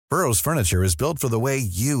Burrow's furniture is built for the way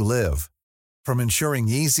you live. From ensuring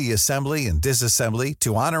easy assembly and disassembly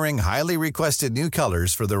to honoring highly requested new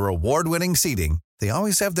colors for their award-winning seating, they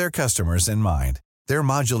always have their customers in mind. Their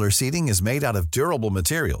modular seating is made out of durable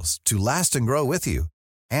materials to last and grow with you.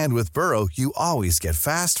 And with Burrow, you always get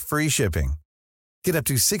fast, free shipping. Get up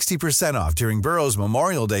to 60% off during Burrow's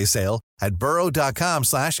Memorial Day sale at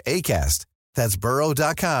burrow.com/ACAST. That's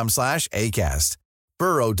burrow.com/ACAST.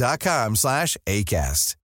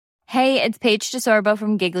 burrow.com/ACAST. Hey, it's Paige DeSorbo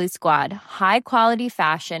from Giggly Squad. High quality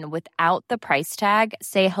fashion without the price tag.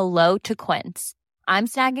 Say hello to Quince. I'm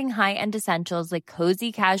snagging high-end essentials like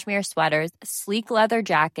cozy cashmere sweaters, sleek leather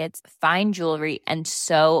jackets, fine jewelry, and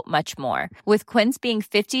so much more. With Quince being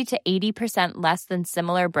 50 to 80% less than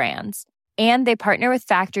similar brands. And they partner with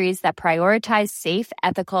factories that prioritize safe,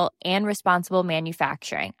 ethical, and responsible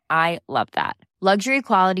manufacturing. I love that. Luxury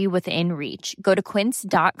quality within reach. Go to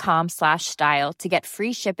quince.com/style to get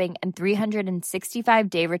free shipping and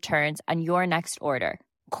 365-day returns on your next order.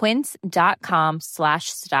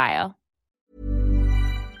 Quince.com/style.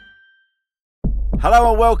 Hello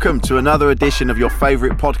and welcome to another edition of your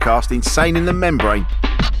favourite podcast, Insane in the Membrane.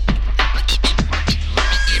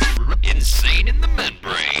 Insane in the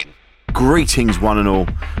Membrane. Greetings, one and all.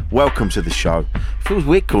 Welcome to the show. It feels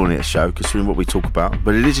weird calling it a show, considering what we talk about,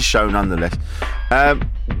 but it is a show nonetheless.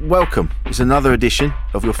 Welcome. It's another edition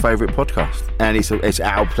of your favourite podcast, and it's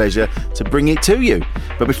our pleasure to bring it to you.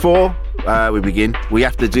 But before we begin, we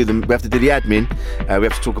have to do the admin. We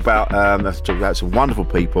have to talk about some wonderful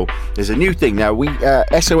people. There's a new thing now.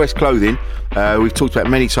 SOS Clothing. We've talked about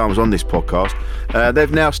many times on this podcast.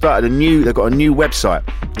 They've now started they've got a new website.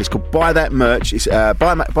 It's called Buy That Merch. It's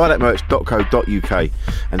buythatmerch.co.uk,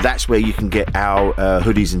 and that's where you can get our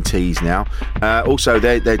hoodies and tees now. Also,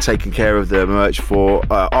 they're taking care of the merch for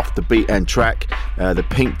Off the Beat and Track, the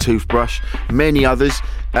Pink Toothbrush, many others.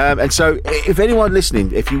 And so, if anyone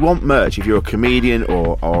listening, if you want merch, if you're a comedian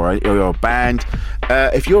or you're a band,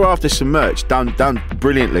 if you're after some merch done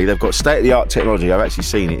brilliantly, they've got state-of-the-art technology. I've actually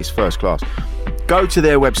seen it; it's first class. Go to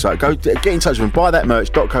their website, get in touch with them,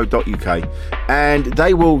 buythatmerch.co.uk, and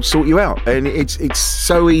they will sort you out. And it's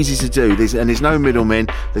so easy to do. There's no middlemen,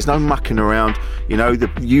 there's no mucking around. You know,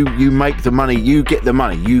 you make the money, you get the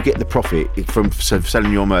money, you get the profit from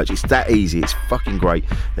selling your merch. It's that easy. It's fucking great.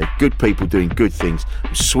 They're good people doing good things.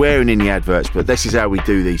 I'm swearing in the adverts, but this is how we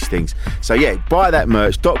do these things. So yeah,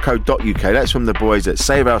 buythatmerch.co.uk. That's from the boys at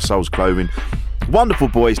Save Our Souls Clothing. Wonderful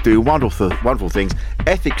boys do wonderful things,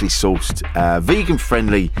 ethically sourced,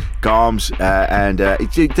 vegan-friendly garms, and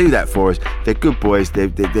do that for us. They're good boys.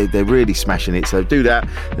 They're really smashing it. So do that,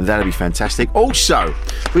 and that'll be fantastic. Also,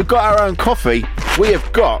 we've got our own coffee. We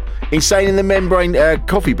have got Insane in the Membrane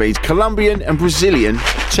coffee beans, Colombian and Brazilian.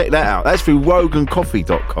 Check that out. That's through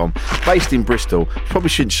wogancoffee.com, based in Bristol. Probably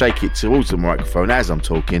shouldn't shake it towards the microphone as I'm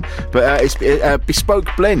talking, but it's a bespoke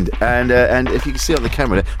blend. And if you can see on the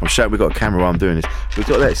camera there, I'm showing we've got a camera while I'm doing this. We've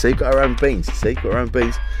got that. See, we've got our own beans. See, got our own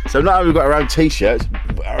beans. So not only we've got our own t-shirts,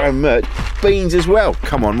 our own merch, beans as well.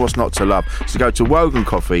 Come on, what's not to love? So go to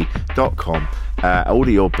wogancoffee.com. Order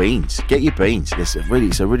your beans. Get your beans. It's a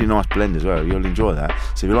really nice blend as well. You'll enjoy that.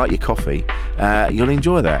 So if you like your coffee, you'll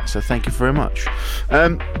enjoy that. So thank you very much.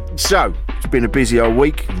 So it's been a busy old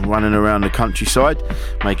week, running around the countryside,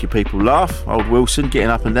 making people laugh. Old Wilson getting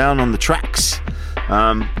up and down on the tracks.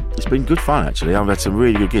 It's been good fun actually. I've had some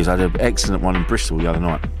really good gigs. I had an excellent one in Bristol the other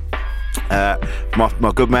night.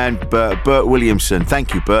 My good man Bert Williamson,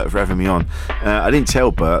 thank you Bert for having me on. I didn't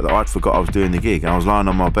tell Bert that I'd forgot I was doing the gig, and I was lying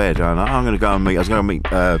on my bed and I was going to meet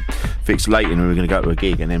Fitz Layton, and we were going to go to a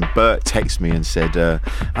gig, and then Bert texted me and said,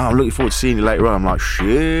 I'm looking forward to seeing you later on. I'm like,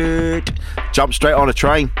 shit. Jumped straight on a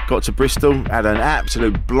train, got to Bristol, had an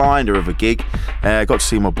absolute blinder of a gig, got to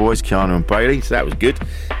see my boys Keanu and Bailey, so that was good.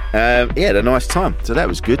 Had a nice time, so that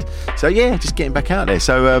was good. So yeah, just getting back out there.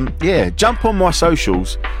 So jump on my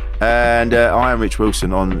socials. And I am Rich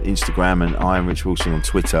Wilson on Instagram, and I am Rich Wilson on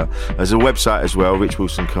Twitter. There's a website as well, Rich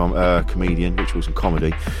Wilson Comedian, Rich Wilson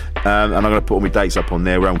Comedy, and I'm going to put all my dates up on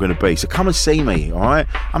there where I'm going to be. So come and see me, all right?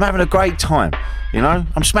 I'm having a great time, you know?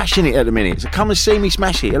 I'm smashing it at the minute, so come and see me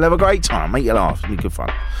smash it. You'll have a great time, make you laugh, it'll be good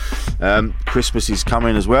fun. Christmas is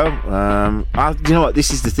coming as well. You know what?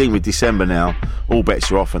 This is the thing with December now. All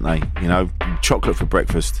bets are off, aren't they? You know, chocolate for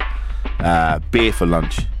breakfast, beer for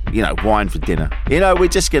lunch. wine for dinner. We're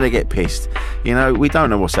just going to get pissed. We don't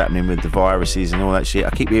know what's happening with the viruses and all that shit. I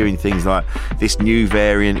keep hearing things like this new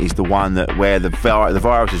variant is the one where the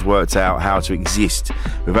virus has worked out how to exist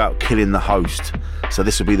without killing the host. So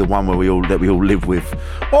this will be the one where we all live with.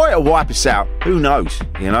 Or it'll wipe us out. Who knows?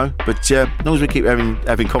 But as long as we keep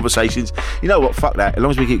having conversations, you know what? Fuck that. As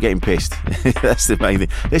long as we keep getting pissed, that's the main thing.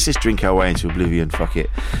 Let's just drink our way into oblivion. Fuck it.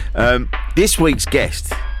 This week's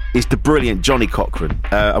guest is the brilliant Johnny Cochran.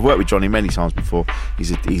 I've worked with Johnny many times before.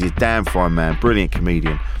 He's a damn fine man, brilliant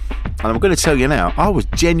comedian. And I'm going to tell you now, I was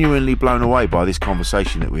genuinely blown away by this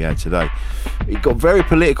conversation that we had today. It got very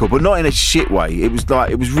political, but not in a shit way. It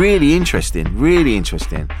was really interesting, really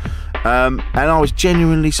interesting. And I was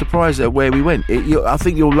genuinely surprised at where we went. I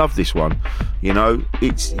think you'll love this one.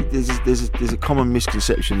 There's a common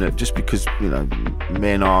misconception that just because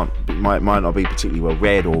men might not be particularly well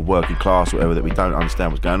read or working class or whatever, that we don't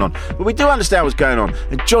understand what's going on. But we do understand what's going on.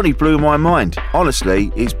 And Johnny blew my mind.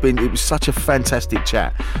 Honestly, it was such a fantastic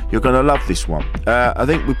chat. You're going to love this one. I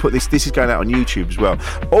think we put this is going out on YouTube as well.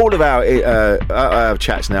 All of our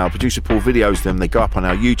chats now, producer Paul videos them. They go up on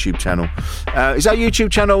our YouTube channel. Is our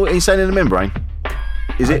YouTube channel Insane in the Membrane?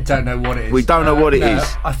 I don't know what it is. We don't know what it is.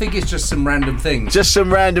 I think it's just some random things. Just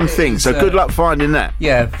some random things. So good luck finding that.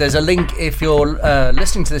 Yeah, there's a link if you're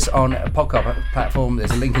listening to this on a podcast platform.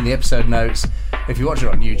 There's a link in the episode notes. If you watch it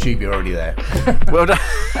on YouTube, you're already there. Well done.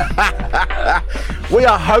 We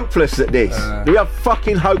are hopeless at this. We are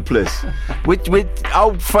fucking hopeless. We're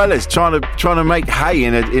old fellas trying to make hay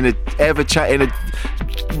in a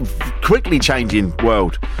quickly changing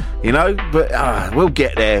world. But we'll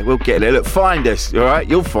get there. Look, find us, all right?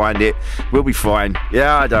 You'll find it. We'll be fine.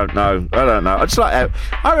 Yeah, I don't know. I just like.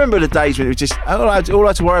 I remember the days when it was just all I had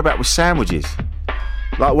to worry about was sandwiches.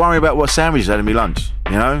 Like worrying about what sandwiches I had in my lunch.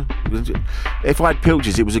 If I had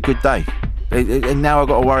pilchards, it was a good day. And now I've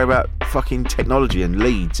got to worry about fucking technology and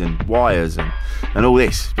leads and wires and all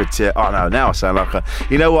this. But now I sound like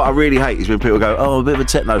you know what I really hate is when people go, oh, I'm a bit of a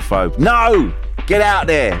technophobe. No! Get out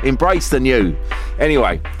there, embrace the new.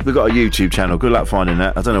 Anyway, we've got a YouTube channel. Good luck finding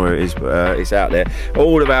that. I don't know where it is, but it's out there.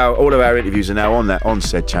 All of our interviews are now on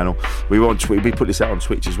said channel. We put this out on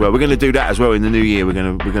Twitch as well. We're going to do that as well in the new year. We're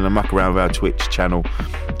going to muck around with our Twitch channel,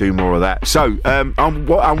 do more of that. So I'm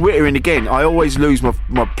wittering again. I always lose my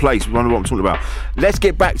place. Wonder what I'm talking about. Let's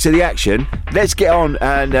get back to the action. Let's get on.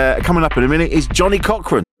 And coming up in a minute is Johnny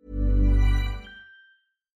Cochran.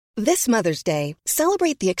 This Mother's Day,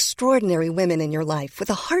 celebrate the extraordinary women in your life with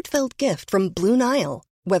a heartfelt gift from Blue Nile.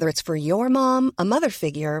 Whether it's for your mom, a mother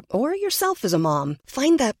figure, or yourself as a mom,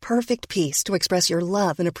 find that perfect piece to express your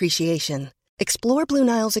love and appreciation. Explore Blue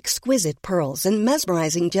Nile's exquisite pearls and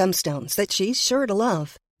mesmerizing gemstones that she's sure to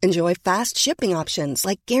love. Enjoy fast shipping options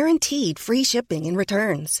like guaranteed free shipping and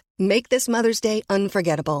returns. Make this Mother's Day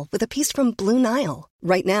unforgettable with a piece from Blue Nile.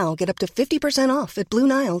 Right now, get up to 50% off at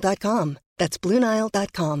BlueNile.com. That's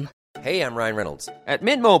BlueNile.com. Hey, I'm Ryan Reynolds. At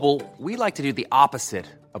Mint Mobile, we like to do the opposite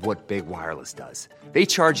of what Big Wireless does. They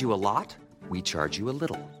charge you a lot, we charge you a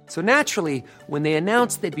little. So naturally, when they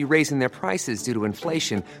announced they'd be raising their prices due to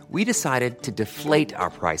inflation, we decided to deflate our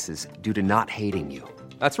prices due to not hating you.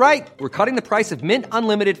 That's right. We're cutting the price of Mint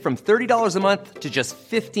Unlimited from $30 a month to just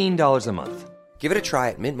 $15 a month. Give it a try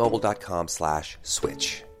at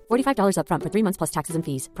mintmobile.com/switch. $45 up front for 3 months plus taxes and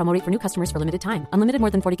fees. Promo rate for new customers for limited time. Unlimited more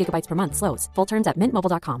than 40 gigabytes per month. Slows full terms at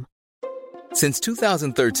mintmobile.com. Since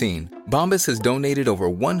 2013, Bombas has donated over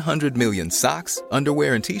 100 million socks,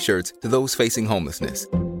 underwear, and T-shirts to those facing homelessness.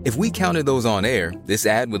 If we counted those on air, this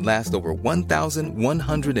ad would last over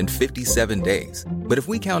 1,157 days. But if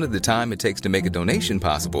we counted the time it takes to make a donation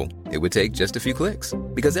possible, it would take just a few clicks.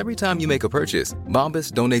 Because every time you make a purchase,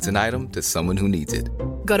 Bombas donates an item to someone who needs it.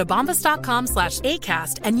 Go to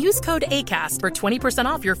bombas.com/ACAST and use code ACAST for 20%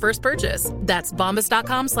 off your first purchase. That's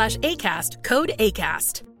bombas.com/ACAST, code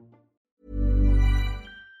ACAST.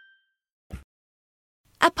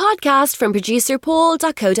 A podcast from producer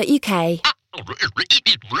Paul.co.uk.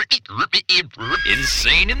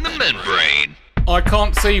 Insane in the Membrane. I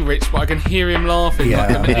can't see Rich, but I can hear him laughing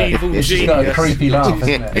like an evil it's genius. Just got a creepy laugh,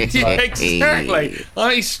 isn't it? Yeah, exactly.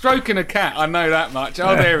 He's stroking a cat, I know that much.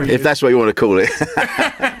 Oh, there he is. If that's what you want to call it.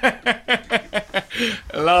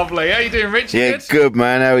 Lovely. How you doing, Rich? Yeah, good,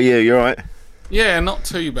 man. How are you? You all right? Yeah, not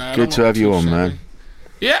too bad. Good to have you on, man.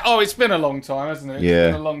 Yeah, it's been a long time, hasn't it? Yeah.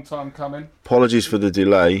 It's been a long time coming. Apologies for the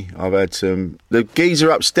delay. I've had the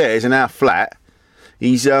geezer upstairs in our flat.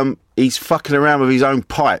 He's fucking around with his own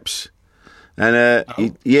pipes. And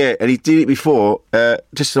he did it before. I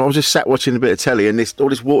was just sat watching a bit of telly, and all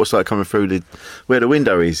this water started coming through where the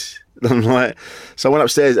window is. I'm like, so I went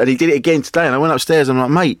upstairs, and he did it again today. And I went upstairs, and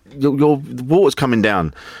I'm like, mate, your water's coming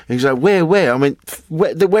down. And he's like, where? I went,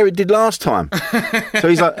 where it did last time. So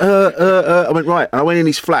he's like, I went, right. And I went in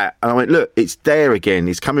his flat, and I went, look, it's there again.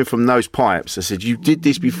 It's coming from those pipes. I said, you did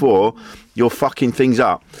this before. You're fucking things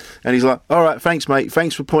up. And he's like, all right, thanks, mate.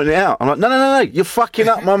 Thanks for pointing it out. I'm like, no. You're fucking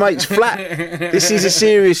up my mate's flat. This is a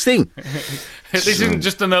serious thing. This isn't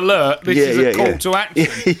just an alert. This is a call to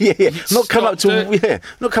action. Yeah. Not come up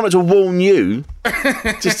to warn you,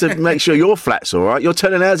 just to make sure your flat's all right. You're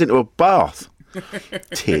turning ours into a bath.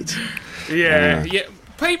 Tit. Yeah.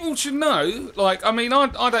 People should know. Like, I mean,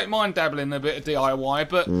 I don't mind dabbling in a bit of DIY,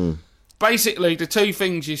 but basically the two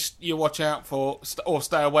things you watch out for or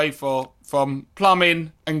stay away from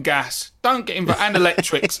plumbing and gas. Don't get involved, and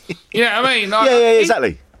electrics. You know what I mean? Like,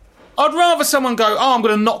 exactly. I'd rather someone go, I'm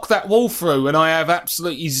going to knock that wall through, and I have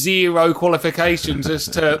absolutely zero qualifications as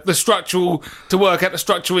to to work out the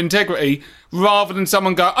structural integrity, rather than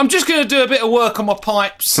someone go, I'm just going to do a bit of work on my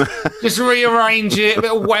pipes, just rearrange it, a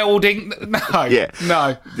bit of welding.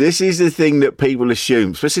 No. This is the thing that people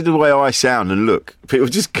assume, especially the way I sound and look. People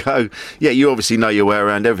just go, you obviously know your way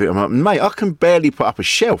around everything. I'm like, mate, I can barely put up a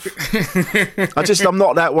shelf. I'm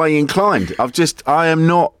not that way inclined. I am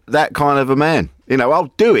not that kind of a man. You know,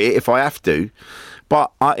 I'll do it if I have to,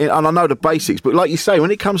 but I know the basics. But like you say,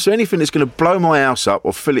 when it comes to anything that's going to blow my house up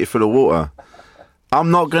or fill it full of water,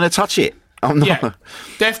 I'm not going to touch it. I'm not. Yeah.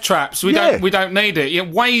 Death traps. We don't need it.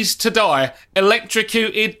 Ways to die.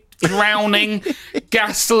 Electrocuted, drowning,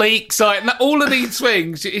 gas leaks. Like all of these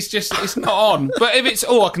things. It's not on. But if it's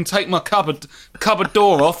I can take my cupboard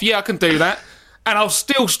door off. Yeah, I can do that. And I'll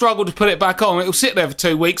still struggle to put it back on. It'll sit there for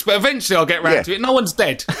 2 weeks, but eventually I'll get round to it. No one's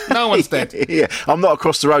dead. Yeah, I'm not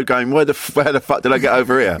across the road going, where the fuck did I get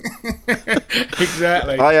over here?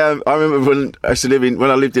 Exactly. I remember when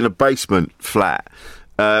I lived in a basement flat,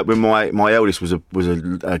 when my eldest was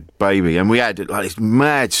a baby, and we had like this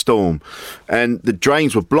mad storm, and the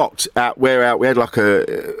drains were blocked out. We had like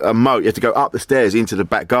a moat. You had to go up the stairs into the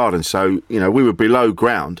back garden, so we were below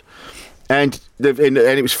ground. And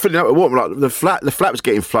it was filling up with water. Like the flat was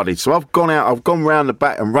getting flooded. So I've gone round the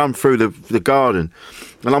back and run through the garden,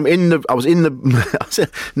 and I was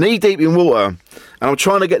knee deep in water, and I'm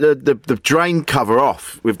trying to get the drain cover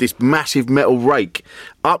off with this massive metal rake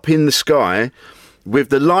up in the sky, with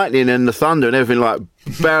the lightning and the thunder and everything like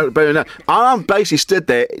barreling down. I'm basically stood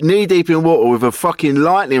there knee deep in water with a fucking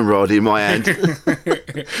lightning rod in my hand.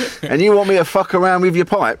 And you want me to fuck around with your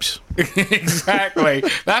pipes? Exactly.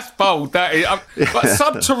 That's bold. That is. But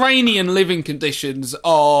subterranean living conditions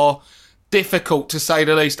are difficult, to say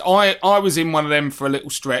the least. I was in one of them for a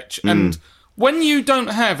little stretch, and when you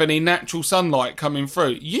don't have any natural sunlight coming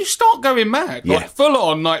through, you start going mad. Like full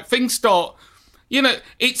on, like things start.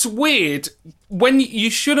 It's weird when you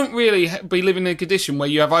shouldn't really be living in a condition where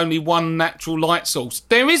you have only one natural light source.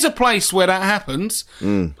 There is a place where that happens,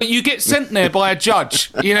 but you get sent there by a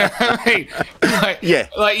judge. You know what I mean?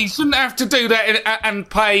 Like you shouldn't have to do that and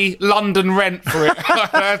pay London rent for it.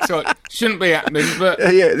 That's what shouldn't be happening. But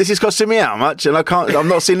this is costing me how much, and I'm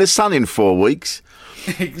not seeing the sun in 4 weeks.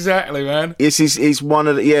 Exactly, man. It's one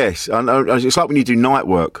of the I know. It's like when you do night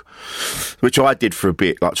work, which I did for a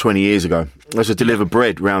bit, like 20 years ago. I was to deliver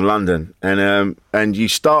bread around London, and you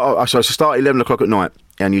start. So I start at 11 o'clock at night,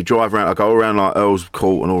 and you drive around. I go around like Earl's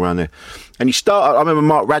Court and all around there, and you start. I remember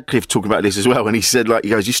Mark Radcliffe talking about this as well, and he said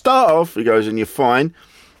you start off, he goes, and you're fine,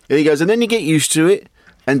 and he goes, and then you get used to it.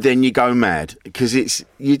 And then you go mad because you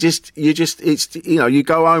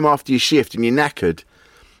go home after your shift and you're knackered.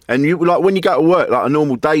 And you like when you go to work, like a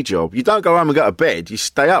normal day job, you don't go home and go to bed. You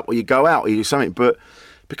stay up or you go out or you do something. But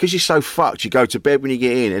because you're so fucked, you go to bed when you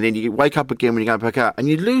get in, and then you wake up again when you go back out, and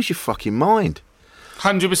you lose your fucking mind.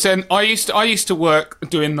 100%. I used to work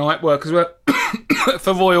doing night work as well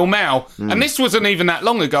for Royal Mail, and this wasn't even that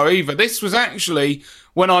long ago either. This was actually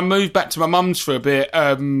when I moved back to my mum's for a bit,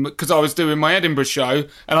 because I was doing my Edinburgh show,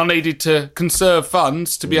 and I needed to conserve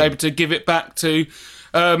funds to be able to give it back to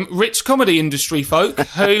rich comedy industry folk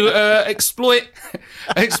who exploit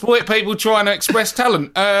people trying to express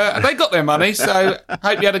talent. They got their money, so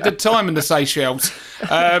hope you had a good time in the Seychelles.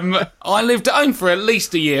 I lived at home for at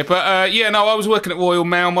least a year, but I was working at Royal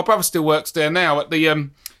Mail. My brother still works there now at the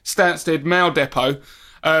Stansted Mail Depot.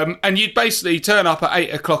 And you'd basically turn up at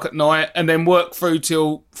 8 o'clock at night and then work through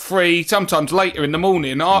till 3, sometimes later in the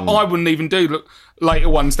morning. I wouldn't even do later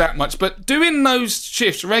ones that much, but doing those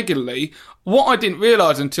shifts regularly, what I didn't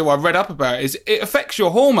realise until I read up about it is it affects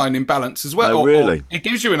your hormone imbalance as well. Oh, really? Or it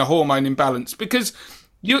gives you a hormone imbalance because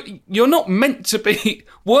you're not meant to be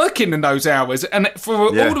working in those hours. And for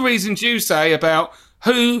all the reasons you say about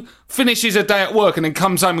who finishes a day at work and then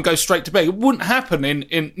comes home and goes straight to bed. It wouldn't happen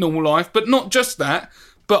in normal life. But not just that,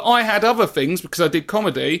 but I had other things, because I did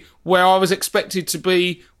comedy, where I was expected to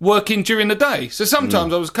be working during the day. So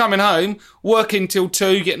sometimes I was coming home, working till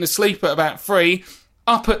 2, getting to sleep at about 3,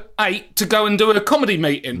 up at 8 to go and do a comedy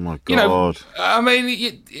meeting. Oh my God. You know, I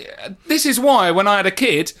mean, this is why when I had a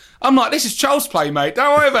kid, I'm like, this is child's play, mate.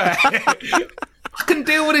 Don't worry about it. I can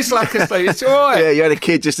deal with this like I say. It's all right. Yeah, you had a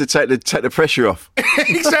kid just to take the pressure off.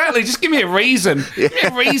 Exactly. Just give me a reason. Give me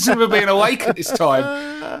a reason for being awake at this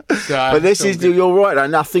time. But this is, you're right,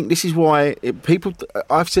 and I think this is why people.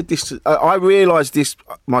 I've said this. I realised this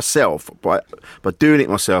myself by doing it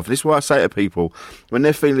myself. This is why I say to people when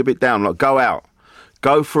they're feeling a bit down, like, go out.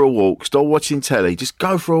 Go for a walk, stop watching telly, just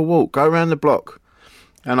go for a walk, go around the block.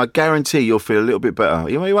 And I guarantee you'll feel a little bit better.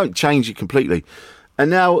 You know, it won't change you completely. And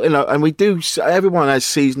now, you know, and we do, everyone has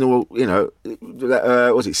seasonal, you know,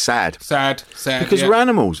 was it sad? Sad. Because we're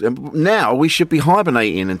animals. And now we should be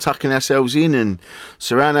hibernating and tucking ourselves in and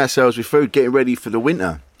surround ourselves with food, getting ready for the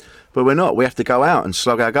winter. But we're not. We have to go out and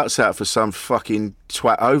slog our guts out for some fucking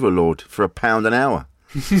twat overlord for £1 an hour.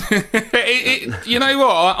 You know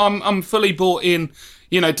what? I'm fully bought in,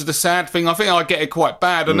 you know, to the sad thing. I think I get it quite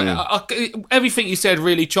bad, and everything you said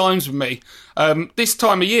really chimes with me. This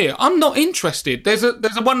time of year, I'm not interested. There's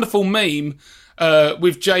a wonderful meme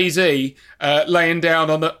with Jay-Z laying down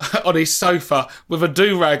on his sofa with a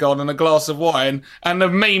do-rag on and a glass of wine, and the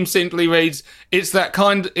meme simply reads, "It's that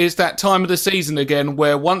time of the season again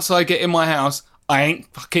where once I get in my house, I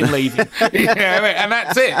ain't fucking leaving." And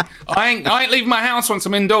that's it. I ain't leaving my house once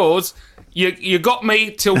I'm indoors. You got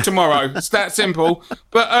me till tomorrow. It's that simple.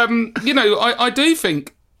 But, you know, I do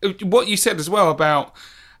think what you said as well about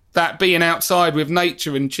that being outside with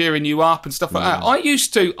nature and cheering you up and stuff like that.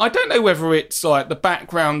 I don't know whether it's like the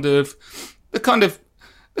background of the kind of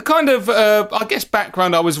I guess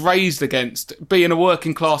background I was raised against, being a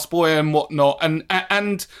working class boy and whatnot.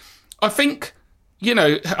 And I think, you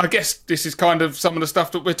know, I guess this is kind of some of the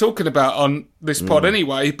stuff that we're talking about on this pod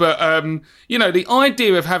anyway, but, you know, the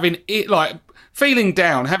idea of having it, like, feeling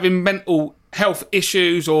down, having mental health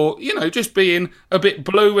issues, or, you know, just being a bit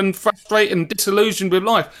blue and frustrated and disillusioned with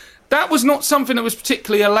life, that was not something that was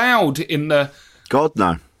particularly allowed in the... God,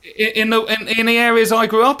 no. In the areas I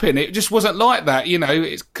grew up in. It just wasn't like that, you know.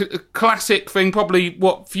 It's a classic thing, probably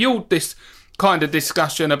what fueled this kind of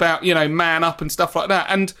discussion about, you know, man up and stuff like that.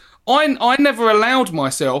 And I never allowed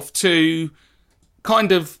myself to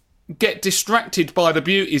kind of get distracted by the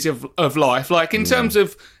beauties of life. Like, in terms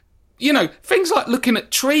of, you know, things like looking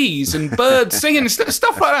at trees and birds singing and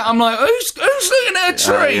stuff like that. I'm like, who's looking at a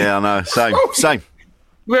tree? Yeah, I know. Same.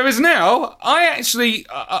 Whereas now,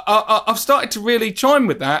 I've started to really chime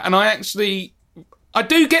with that, and I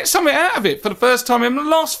do get something out of it for the first time. In the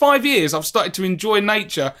last 5 years, I've started to enjoy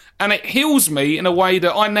nature, and it heals me in a way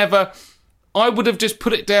that I would have just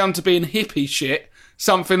put it down to being hippie shit,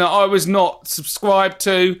 something that I was not subscribed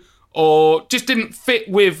to or just didn't fit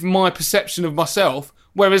with my perception of myself.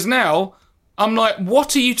 Whereas now, I'm like,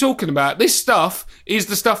 what are you talking about? This stuff is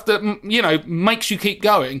the stuff that, you know, makes you keep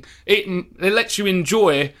going. It lets you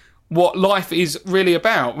enjoy what life is really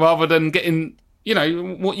about, rather than getting, you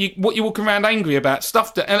know, what you walk around angry about,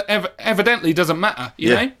 stuff that evidently doesn't matter,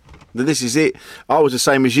 you know? This is it. I was the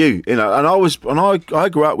same as you, you know, and I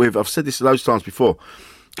grew up with, I've said this loads of times before,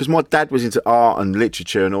 because my dad was into art and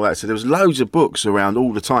literature and all that, so there was loads of books around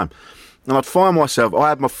all the time. And I'd find myself, I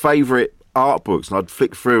had my favourite art books, and I'd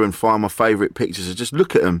flick through and find my favourite pictures and just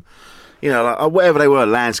look at them, you know, like whatever they were,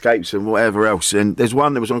 landscapes and whatever else. And there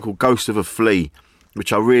was one called Ghost of a Flea,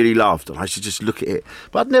 which I really loved, and I used to just look at it.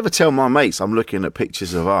 But I'd never tell my mates I'm looking at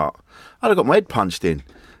pictures of art. I'd have got my head punched in.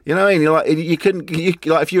 You know what I mean? You're like, you couldn't,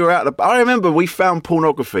 like, if you were out I remember we found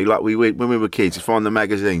pornography, like when we were kids, to find the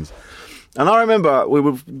magazines. And I remember we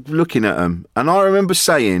were looking at them, and I remember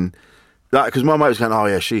saying, like, because my mate was going, oh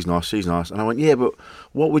yeah, she's nice. And I went, yeah, but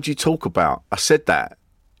what would you talk about? I said that.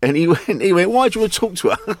 And he went, why do you want to talk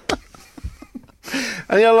to her?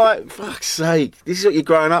 And you're like, fuck's sake, this is what you're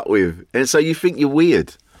growing up with. And so you think you're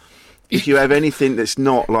weird if you have anything that's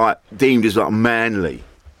not, like, deemed as, like, manly.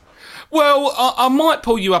 Well, I might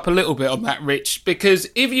pull you up a little bit on that, Rich, because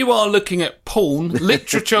if you are looking at porn,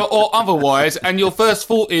 literature or otherwise, and your first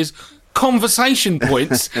thought is conversation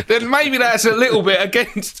points, then maybe that's a little bit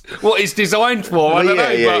against what it's designed for. I don't know.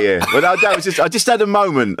 Yeah. But that was I just had a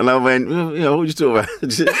moment, and I went, you know, what are you talking about?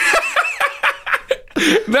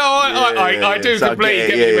 No, I do so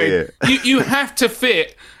completely get what you mean. You have to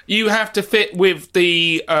fit. You have to fit with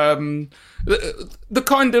the kind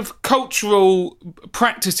of cultural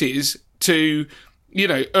practices to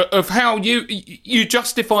of how you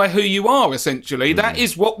justify who you are, essentially. That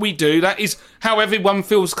is what we do. That is how everyone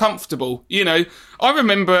feels comfortable. I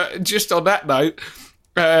remember, just on that note,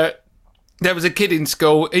 there was a kid in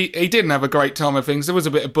school. He didn't have a great time of things. There was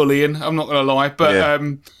a bit of bullying, I'm not going to lie. But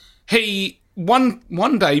he one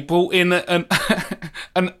day brought in a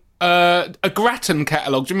Grattan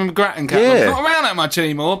catalogue. Do you remember Grattan catalogue? Yeah. It's not around that much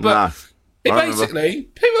anymore, but... No. Basically,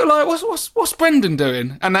 people are like, what's Brendan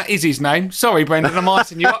doing? And that is his name. Sorry, Brendan, I'm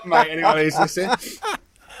icing you up, mate, anyone who's listening.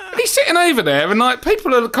 He's sitting over there, and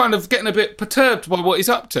people are kind of getting a bit perturbed by what he's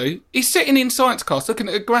up to. He's sitting in science class looking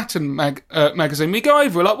at a Grattan magazine. We go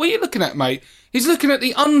over, what are you looking at, mate? He's looking at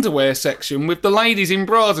the underwear section with the ladies in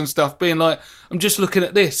bras and stuff, being like, I'm just looking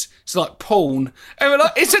at this. It's like porn. And we're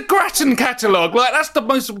like, it's a Grattan catalogue. That's the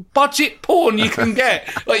most budget porn you can get.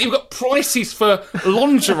 You've got prices for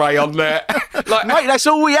lingerie on there. Mate, that's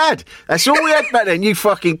all we had. That's all we had back then, you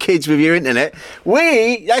fucking kids with your internet.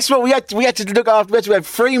 That's what we had. We had to look after. We had to have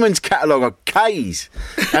Freeman's catalogue of K's.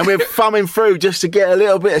 And we're thumbing through just to get a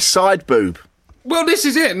little bit of side boob. Well, this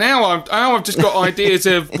is it. Now I've just got ideas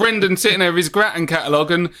of Brendan sitting over his Grattan catalogue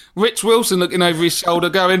and Rich Wilson looking over his shoulder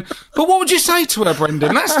going, but what would you say to her,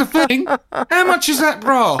 Brendan? That's the thing. How much is that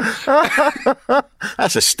bra?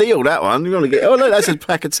 That's a steal, that one. You're going to get... Oh, look, that's a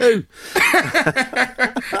pack of two.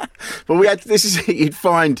 But we had...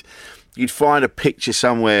 You'd find a picture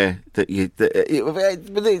somewhere that you... But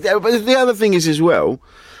the other thing is as well,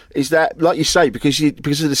 is that, like you say, because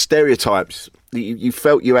of the stereotypes... You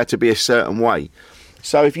felt you had to be a certain way.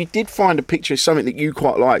 So if you did find a picture of something that you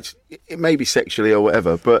quite liked, it may be sexually or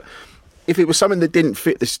whatever, but if it was something that didn't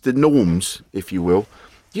fit the norms, if you will,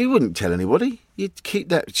 you wouldn't tell anybody. You'd keep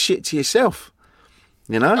that shit to yourself,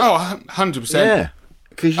 Oh, 100%. Yeah.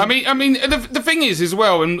 I mean, the thing is as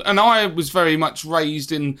well, and I was very much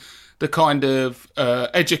raised in the kind of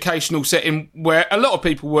educational setting where a lot of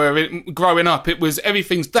people were growing up. It was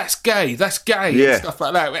that's gay, and stuff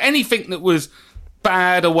like that. Anything that was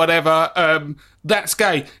bad or whatever, that's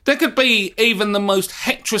gay. There could be even the most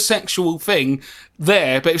heterosexual thing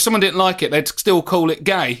there, but if someone didn't like it, they'd still call it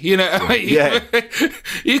gay. Yeah.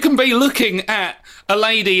 You can be looking at a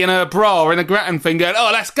lady in a bra in a Grattan thing going,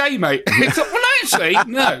 oh, that's gay, mate. It's like, well,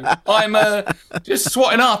 actually, no. I'm just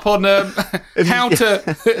swatting up on how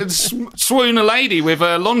to swoon a lady with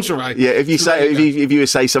lingerie. Yeah, if you would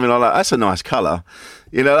say something like that, that's a nice colour.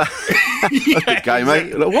 That's gay,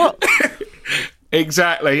 mate. Like, what?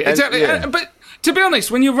 Exactly. Yeah. But to be honest,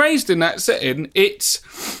 when you're raised in that setting, it's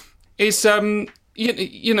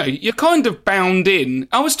you're kind of bound in.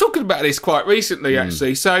 I was talking about this quite recently,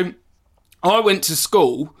 actually. So I went to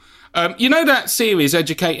school. You know that series,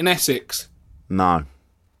 Educating Essex? No.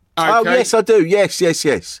 Okay. Oh, yes, I do. Yes.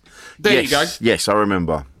 There you go. Yes, I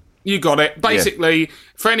remember. You got it. Basically,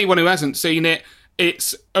 for anyone who hasn't seen it,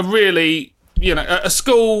 it's a really... a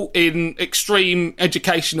school in extreme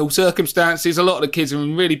educational circumstances. A lot of the kids are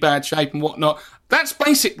in really bad shape and whatnot. That's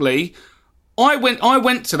basically... I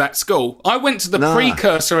went to that school. I went to the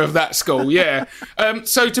precursor of that school, yeah.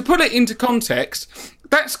 So to put it into context,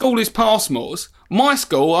 that school is Passmore's. My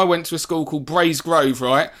school, I went to a school called Braes Grove,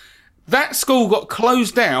 right? That school got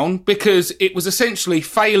closed down because it was essentially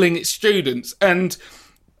failing its students. And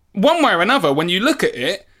one way or another, when you look at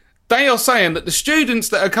it, they are saying that the students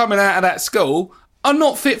that are coming out of that school are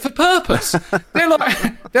not fit for purpose. They're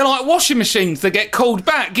like washing machines that get called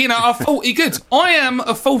back, are faulty goods. I am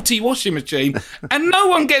a faulty washing machine, and no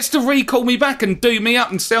one gets to recall me back and do me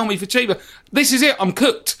up and sell me for cheaper. This is it, I'm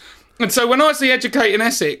cooked. And so when I see Educating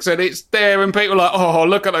Essex and it's there and people are like, oh,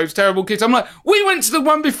 look at those terrible kids, I'm like, we went to the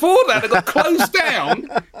one before that got closed down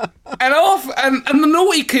and the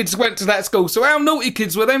naughty kids went to that school. So our naughty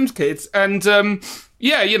kids were them kids. And I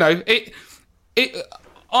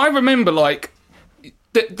remember like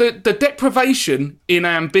the deprivation in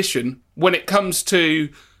ambition when it comes to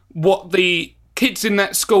what the kids in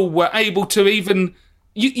that school were able to even...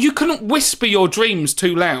 You couldn't whisper your dreams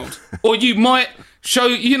too loud, or you might show,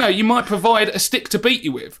 you might provide a stick to beat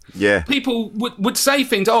you with. Yeah. People would say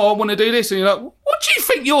things, oh, I want to do this. And you're like, what do you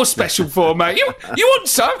think you're special for, mate? You want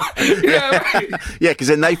some? Yeah, because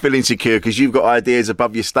then they feel insecure because you've got ideas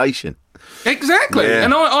above your station. Exactly. Yeah.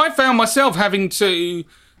 And I found myself having to,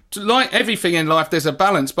 like everything in life, there's a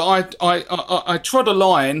balance, but I trod a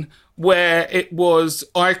line where it was,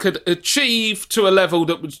 I could achieve to a level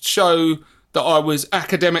that would show that I was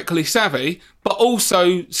academically savvy, but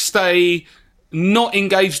also stay not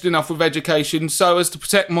engaged enough with education so as to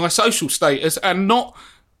protect my social status and not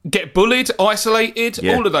get bullied, isolated,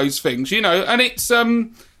 all of those things, and it's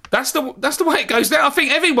that's the way it goes down. I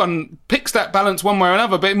think everyone picks that balance one way or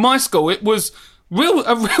another, but in my school it was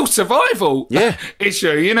a real survival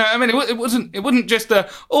issue. You know, I mean, it wasn't just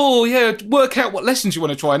work out what lessons you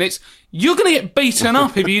want to try, and it's you're going to get beaten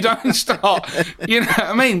up if you don't start. You know what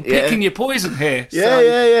I mean? Picking your poison here.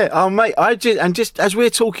 Yeah. Oh, mate, just as we're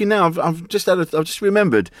talking now, I've just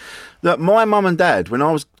remembered that my mum and dad, when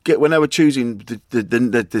they were choosing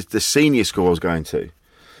the senior school I was going to,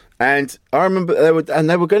 and I remember they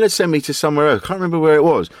were going to send me to somewhere else. I can't remember where it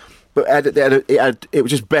was. But it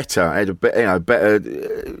was just better. It had better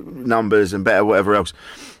numbers and better whatever else.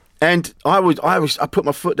 And I put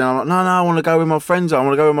my foot down. I'm like, no, I want to go where my friends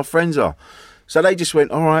are. So they just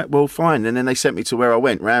went, all right, well, fine. And then they sent me to where I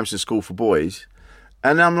went, Ramsden School for Boys.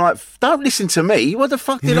 And I'm like, don't listen to me. What the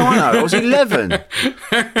fuck did I know? I was 11.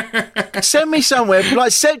 Send me somewhere.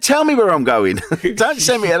 Like, tell me where I'm going. Don't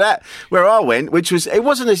send me to that where I went, which was it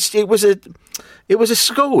was a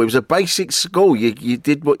school. It was a basic school. You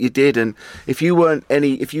did what you did, and if you weren't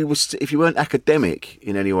academic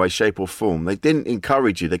in any way, shape, or form, they didn't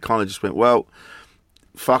encourage you. They kind of just went, well,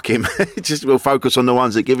 fuck him. Just we'll focus on the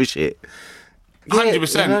ones that give a shit.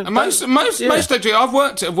 100%. Most I've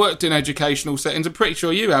worked in educational settings. I'm pretty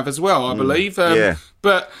sure you have as well, I believe.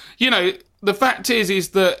 But you know, the fact is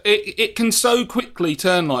that it can so quickly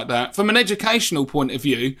turn like that. From an educational point of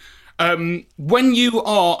view, when you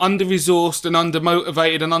are under-resourced and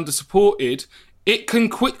under-motivated and under-supported, it can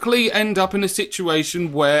quickly end up in a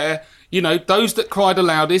situation where, you know, those that cry the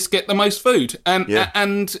loudest get the most food.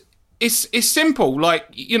 And it's simple. Like,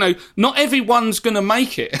 you know, not everyone's going to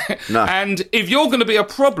make it. No. And if you're going to be a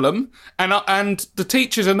problem and the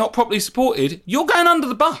teachers are not properly supported, you're going under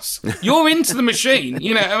the bus. You're into the machine.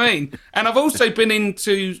 You know what I mean? And I've also been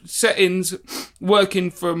into settings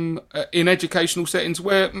working in educational settings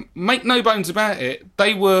where, make no bones about it,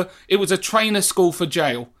 it was a trainer school for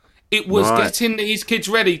jail. It was getting these kids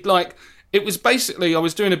ready. Like, it was basically, I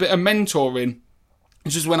was doing a bit of mentoring,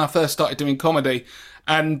 which is when I first started doing comedy.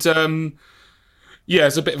 And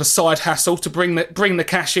it's a bit of a side hassle to bring the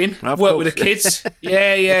cash in, work with the kids.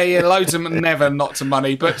 Yeah, loads of them, never not to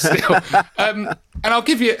money, but still. And I'll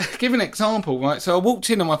give you an example, right? So I walked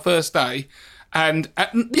in on my first day, and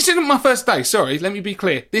this isn't my first day. Sorry, let me be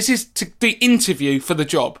clear. This is the interview for the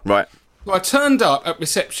job. Right. So I turned up at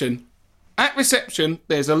reception. At reception,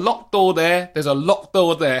 there's a locked door there. There's a locked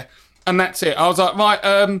door there, and that's it. I was like,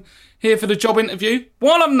 right. Here for the job interview.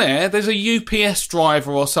 While I'm there, there's a UPS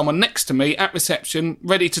driver or someone next to me at reception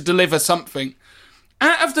ready to deliver something.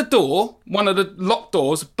 Out of the door, one of the locked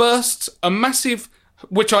doors, bursts a massive,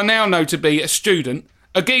 which I now know to be a student,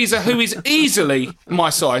 a geezer who is easily my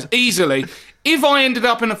size, easily. If I ended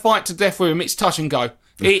up in a fight to death with him, it's touch and go.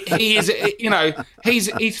 He is, you know,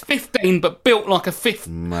 he's 15 but built like a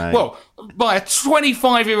by a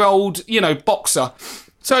 25-year-old, you know, boxer.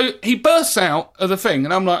 So he bursts out of the thing,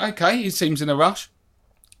 and I'm like, okay, he seems in a rush.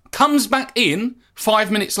 Comes back in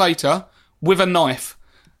 5 minutes later with a knife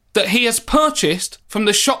that he has purchased from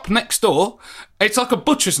the shop next door. It's like a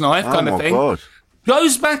butcher's knife kind of thing. God.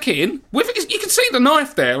 Goes back in with, you can see the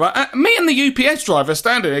knife there. Right? Me and the UPS driver are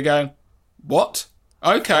standing there going, what?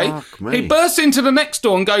 Okay. He bursts into the next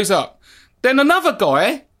door and goes up. Then another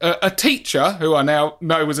guy, a teacher, who I now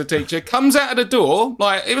know was a teacher, comes out of the door,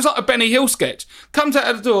 like it was like a Benny Hill sketch, comes out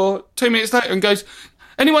of the door 2 minutes later and goes,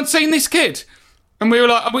 anyone seen this kid? And we were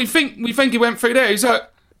like, we think he went through there. He's like,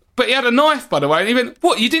 but he had a knife, by the way. And he went,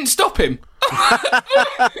 what, you didn't stop him?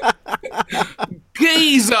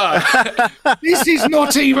 Geezer! This is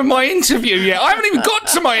not even my interview yet. I haven't even got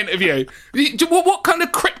to my interview. What kind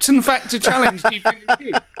of Krypton factor challenge do you think it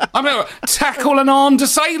is? I'm going to tackle an armed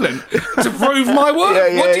assailant to prove my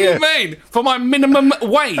worth. What do you mean? For my minimum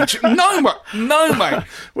wage? No, mate.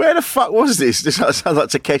 Where the fuck was this? This sounds like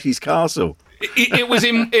Takeshi's Castle. It was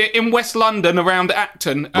in West London, around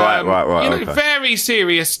Acton. Right. You know, very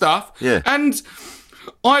serious stuff. Yeah. And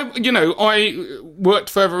I worked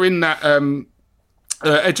further in that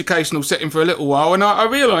educational setting for a little while, and I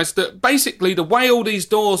realised that basically the way all these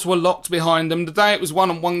doors were locked behind them, the day it was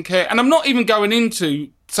one-on-one care, and I'm not even going into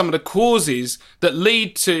some of the causes that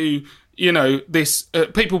lead to, you know, this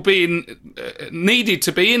people being needed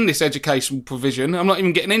to be in this educational provision. I'm not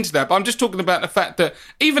even getting into that, but I'm just talking about the fact that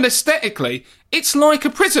even aesthetically, it's like a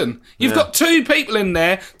prison. You've got two people in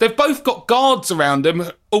there. They've both got guards around them,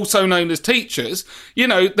 also known as teachers. You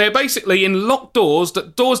know, they're basically in locked doors,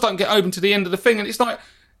 that doors don't get open to the end of the thing. And it's like,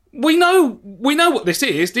 we know what this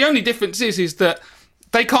is. The only difference is that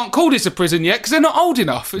they can't call this a prison yet because they're not old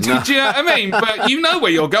enough. Do you know what I mean? But you know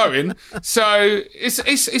where you're going. So it's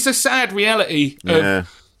a sad reality of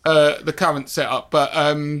the current setup. But,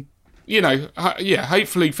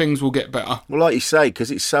 hopefully things will get better. Well, like you say,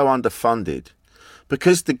 because it's so underfunded.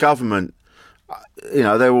 Because the government you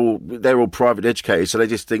know, they're all privately educated, so they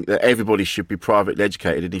just think that everybody should be privately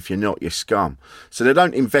educated, and if you're not, you're scum. So they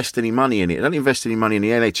don't invest any money in it. They don't invest any money in the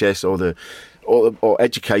NHS or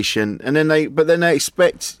education, and then they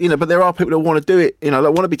expect, you know. But there are people that want to do it, you know,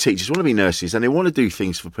 that want to be teachers, want to be nurses, and they want to do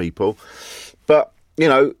things for people, but you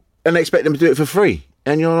know, and they expect them to do it for free.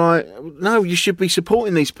 And you're like, no, you should be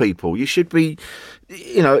supporting these people. You should be,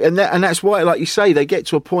 you know, and that's why, like you say, they get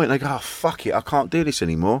to a point, they go, oh, fuck it, I can't do this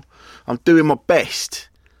anymore. I'm doing my best,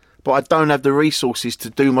 but I don't have the resources to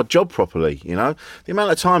do my job properly, you know. The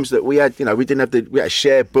amount of times that we had, you know, we had to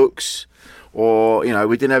share books, or, you know,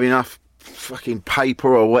 we didn't have enough fucking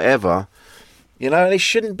paper or whatever. You know, and it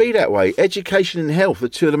shouldn't be that way. Education and health are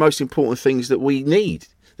two of the most important things that we need,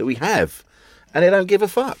 that we have, and they don't give a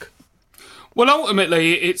fuck. Well,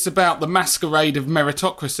 ultimately, it's about the masquerade of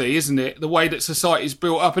meritocracy, isn't it? The way that society is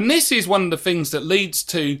built up. And this is one of the things that leads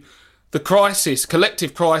to the crisis,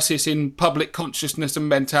 collective crisis in public consciousness and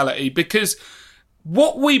mentality, because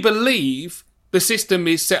what we believe the system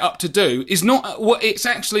is set up to do is not what it's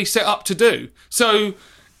actually set up to do. So,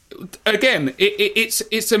 again,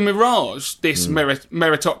 it's a mirage, this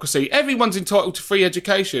meritocracy. Everyone's entitled to free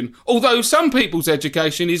education, although some people's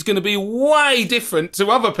education is going to be way different to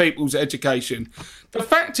other people's education. The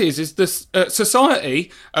fact is this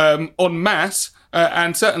society, en masse,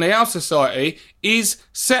 and certainly our society, is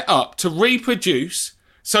set up to reproduce.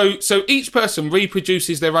 So each person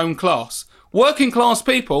reproduces their own class. Working class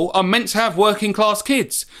people are meant to have working class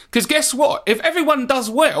kids. Because guess what? If everyone does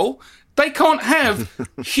well, they can't have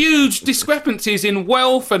huge discrepancies in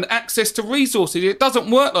wealth and access to resources. It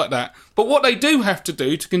doesn't work like that. But what they do have to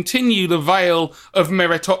do to continue the veil of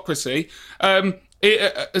meritocracy,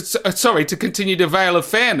 to continue the veil of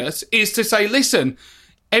fairness, is to say, listen,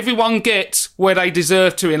 everyone gets where they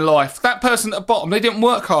deserve to in life. That person at the bottom, they didn't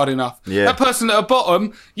work hard enough. Yeah. That person at the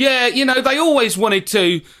bottom, yeah, you know, they always wanted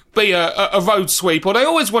to be a road sweep, or they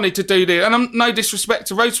always wanted to do this. And I'm no disrespect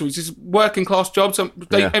to road sweeps, it's working class jobs.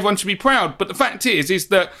 Everyone should be proud. But the fact is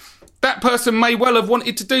that person may well have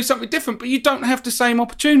wanted to do something different, but you don't have the same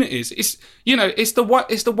opportunities. It's, you know, it's the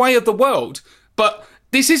way of the world. But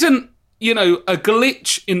this isn't, you know, a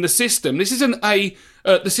glitch in the system. This isn't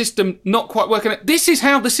the system not quite working. This is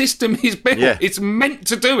how the system is built. Yeah. It's meant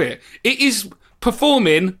to do it. It is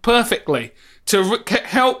performing perfectly to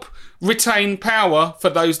help retain power for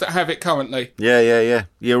those that have it currently. Yeah.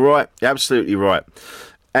 You're right. You're absolutely right.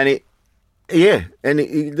 And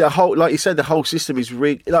the whole, like you said, the whole system is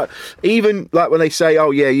rigged. Like, even like when they say, oh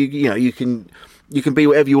yeah, you can be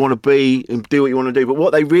whatever you want to be and do what you want to do. But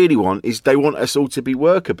what they really want is they want us all to be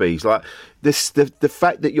worker bees. Like this, the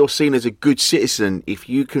fact that you're seen as a good citizen if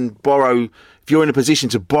you're in a position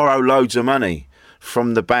to borrow loads of money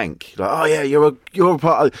from the bank. Like, oh yeah, you're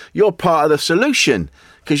part of the solution,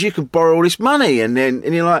 because you can borrow all this money, and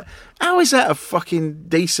you're like, how is that a fucking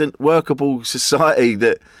decent, workable society?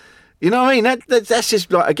 That, you know what I mean? That's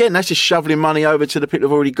just like, again, that's just shoveling money over to the people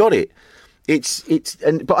who've already got it.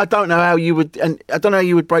 But I don't know how you would, and I don't know how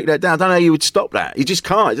you would break that down. I don't know how you would stop that. You just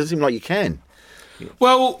can't. It doesn't seem like you can.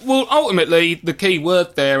 Well, ultimately, the key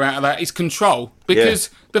word there out of that is control.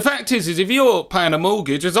 Because the fact is if you're paying a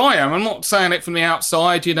mortgage, as I am, I'm not saying it from the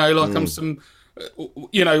outside, you know, like I'm some,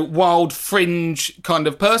 you know, wild fringe kind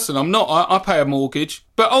of person. I'm not. I pay a mortgage.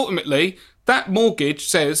 But ultimately, that mortgage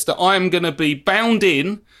says that I'm going to be bound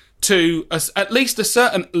in to at least a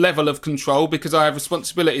certain level of control, because I have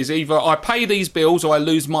responsibilities. Either I pay these bills or I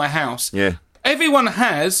lose my house. Yeah. Everyone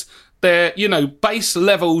has their, you know, base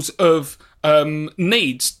levels of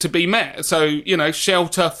needs to be met. So, you know,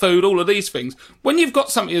 shelter, food, all of these things. When you've got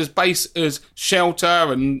something as base as shelter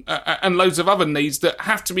and loads of other needs that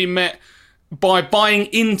have to be met by buying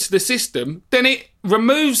into the system, then it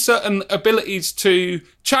removes certain abilities to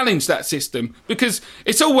challenge that system. Because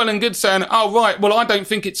it's all well and good saying, oh, right, well, I don't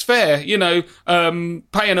think it's fair, you know,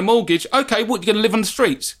 paying a mortgage. Okay, what, you're going to live on the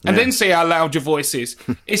streets? And then see how loud your voice is.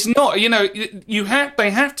 It's not, you know, they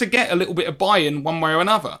have to get a little bit of buy-in one way or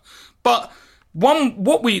another. But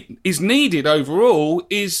what is needed overall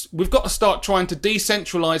is we've got to start trying to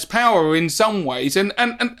decentralise power in some ways. And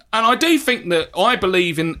I do think that I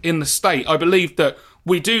believe in the state. I believe that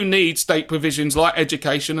we do need state provisions like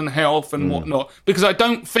education and health and whatnot, because I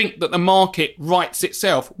don't think that the market writes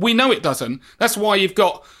itself. We know it doesn't. That's why you've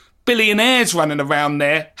got billionaires running around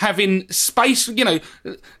there having space, you know,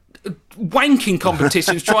 wanking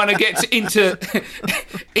competitions trying to get into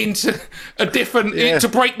a different to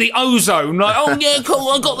break the ozone. Like, oh yeah, cool,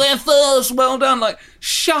 I got there first, well done. Like,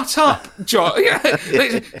 shut up, John.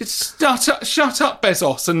 Shut up,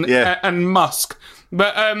 Bezos and Musk.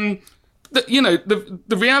 But you know,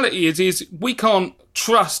 the reality is we can't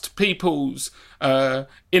trust people's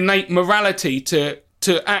innate morality to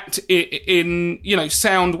act in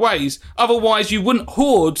sound ways. Otherwise, you wouldn't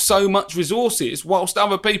hoard so much resources whilst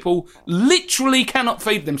other people literally cannot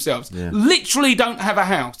feed themselves, literally don't have a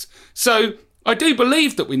house. So I do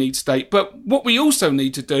believe that we need state, but what we also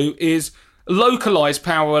need to do is localise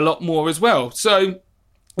power a lot more as well. So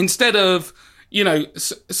instead of,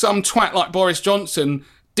 some twat like Boris Johnson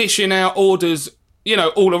dishing out orders,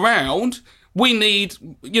 all around, we need,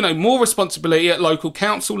 more responsibility at local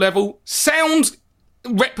council level, sound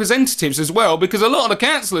representatives as well, because a lot of the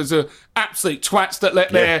councillors are absolute twats that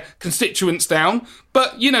let their constituents down.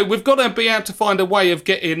 But, we've got to be able to find a way of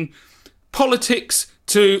getting politics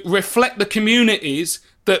to reflect the communities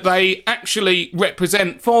that they actually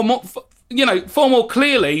represent far more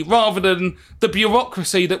clearly, rather than the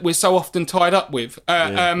bureaucracy that we're so often tied up with.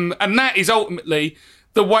 And that is ultimately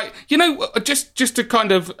the way, just to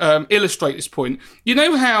kind of illustrate this point,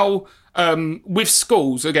 how with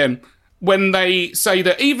schools, again, when they say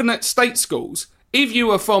that even at state schools, if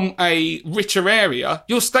you are from a richer area,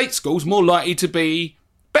 your state school's more likely to be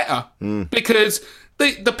better because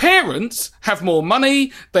the parents have more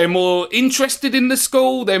money, they're more interested in the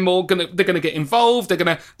school, they're gonna get involved, they're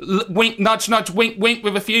gonna wink, nudge, wink, wink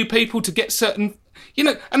with a few people to get certain,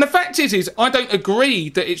 and the fact is I don't agree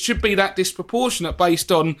that it should be that disproportionate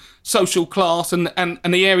based on social class and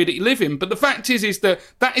the area that you live in. But the fact is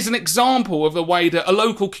that is an example of a way that a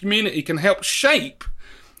local community can help shape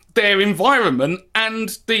their environment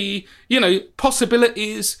and the,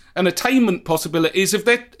 possibilities and attainment possibilities of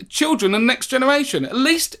their children and next generation. At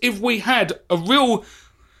least if we had a real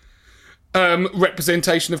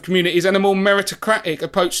representation of communities and a more meritocratic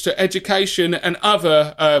approach to education and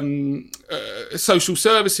other social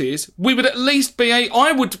services, we would at least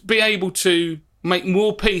I would be able to make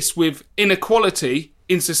more peace with inequality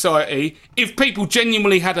in society if people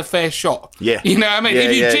genuinely had a fair shot. Yeah. You know what I mean?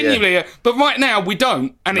 If you genuinely... But right now, we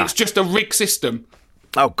don't, and it's just a rigged system.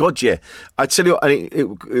 Oh, God, yeah. I tell you what,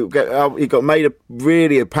 it got made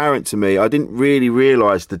really apparent to me. I didn't really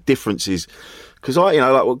realise the differences, because I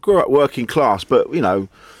grew up working class, but, we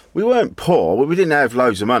weren't poor. We didn't have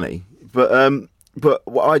loads of money. But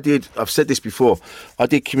what I did, I've said this before, I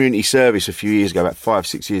did community service a few years ago, about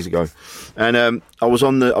 5-6 years ago, and I was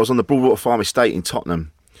on the Broadwater Farm Estate in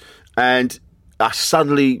Tottenham, and I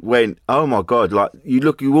suddenly went, oh my God! Like you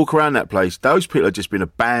walk around that place, those people have just been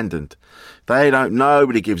abandoned.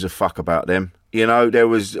 Nobody gives a fuck about them. There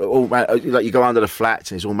was all like you go under the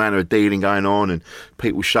flats, and there's all manner of dealing going on, and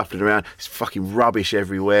people shuffling around. It's fucking rubbish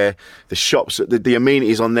everywhere. The shops, the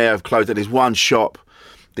amenities on there have closed. There's one shop.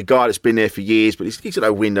 The guy that's been there for years, but he's got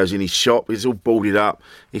no windows in his shop. It's all boarded up.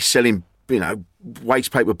 He's selling,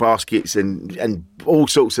 waste paper baskets and all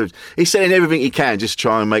sorts of... He's selling everything he can just to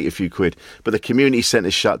try and make a few quid. But the community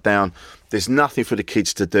centre's shut down. There's nothing for the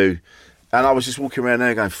kids to do. And I was just walking around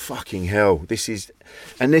there going, fucking hell, this is...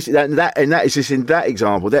 And that is just in that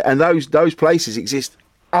example. And those places exist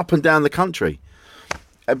up and down the country.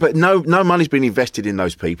 But no money's been invested in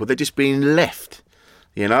those people. They're just being left.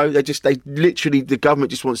 The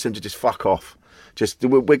government just wants them to just fuck off.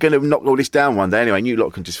 We're going to knock all this down one day anyway, and you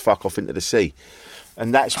lot can just fuck off into the sea.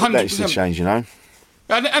 And that's what needs to change, And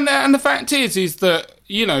the fact is that,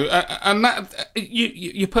 and that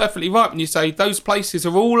you're perfectly right when you say those places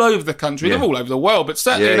are all over the country. They're all over the world, but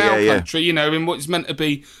certainly in our country, in what is meant to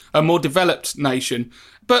be a more developed nation.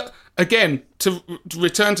 But again, to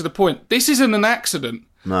return to the point, this isn't an accident.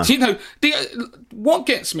 No. What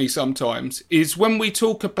gets me sometimes is when we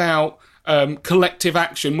talk about collective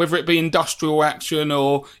action, whether it be industrial action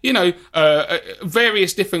or,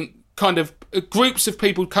 various different kind of groups of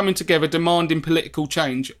people coming together demanding political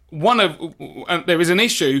change. There is an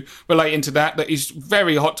issue relating to that is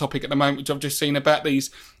very hot topic at the moment, which I've just seen about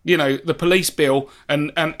these, the police bill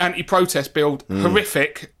and anti-protest bill,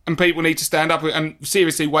 horrific, and people need to stand up and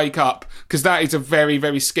seriously wake up, because that is a very,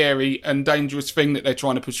 very scary and dangerous thing that they're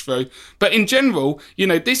trying to push through. But in general,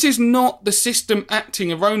 this is not the system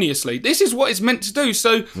acting erroneously. This is what it's meant to do.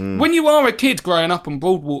 So when you are a kid growing up on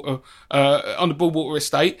Broadwater, on the Broadwater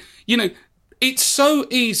estate, it's so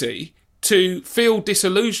easy to feel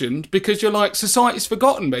disillusioned because you're like, society's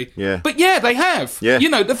forgotten me. Yeah. But they have. Yeah.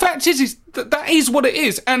 The fact is that is what it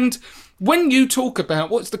is. And when you talk about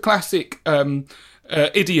what's the classic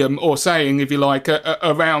idiom or saying, if you like,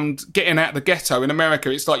 around getting out of the ghetto in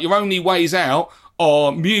America, it's like your only ways out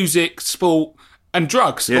are music, sport, and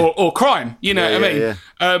drugs or crime. What I mean?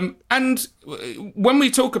 Yeah. And when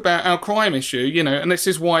we talk about our crime issue, and this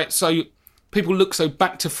is why it's so people look so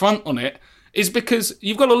back to front on it, is because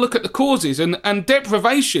you've got to look at the causes, and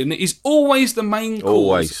deprivation is always the main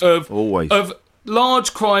cause of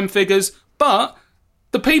large crime figures, but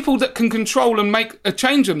the people that can control and make a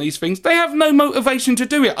change on these things, they have no motivation to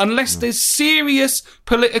do it unless there's serious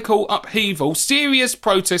political upheaval, serious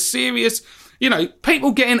protest, serious,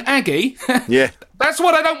 people getting aggy. Yeah. That's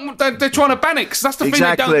what they're trying to ban it, because that's the thing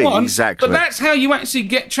they don't want. Exactly. But that's how you actually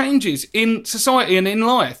get changes in society and in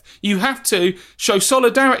life. You have to show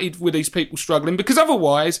solidarity with these people struggling, because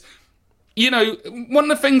otherwise, one of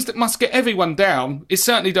the things that must get everyone down, it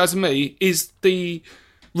certainly does me, is the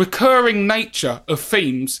recurring nature of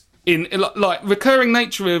themes recurring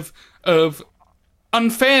nature of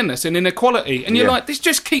unfairness and inequality, and you're like, this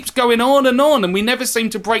just keeps going on, and we never seem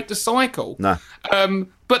to break the cycle. No.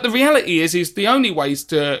 But the reality is the only ways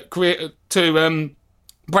to break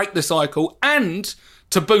the cycle and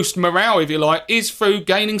to boost morale, if you like, is through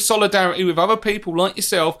gaining solidarity with other people like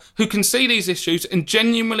yourself who can see these issues and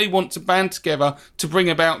genuinely want to band together to bring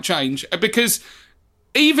about change. Because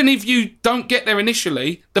even if you don't get there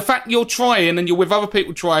initially, the fact you're trying and you're with other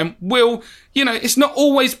people trying will, it's not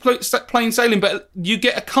always plain sailing, but you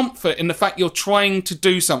get a comfort in the fact you're trying to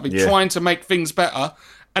do something, trying to make things better.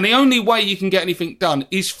 And the only way you can get anything done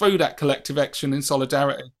is through that collective action and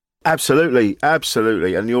solidarity. Absolutely.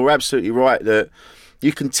 And you're absolutely right that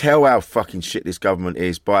you can tell how fucking shit this government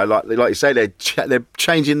is by, like you say, they're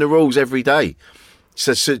changing the rules every day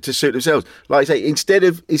to suit themselves. Like I say, instead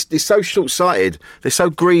of, they're so short-sighted, they're so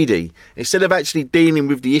greedy, instead of actually dealing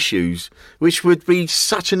with the issues, which would be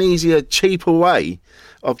such an easier, cheaper way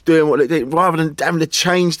of doing what they do, rather than having to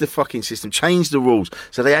change the fucking system, change the rules,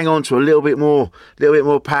 so they hang on to a little bit more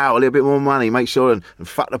power, a little bit more money, make sure and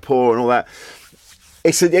fuck the poor and all that.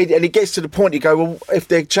 And it gets to the point you go, well, if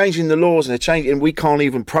they're changing the laws and we can't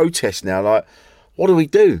even protest now, like, what do we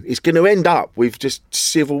do? It's going to end up with just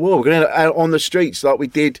civil war. We're going to end up out on the streets like we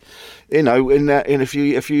did, in a few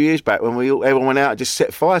years back when everyone went out and just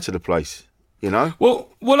set fire to the place. Well,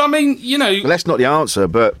 I mean, Well, that's not the answer,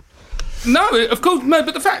 but. No, of course, no.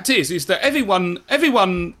 But the fact is that everyone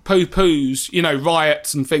poo-poos,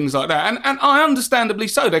 riots and things like that, and I understandably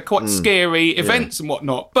so. They're quite scary events and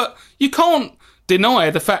whatnot. But you can't deny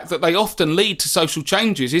the fact that they often lead to social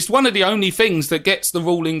changes. It's one of the only things that gets the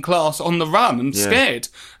ruling class on the run and scared.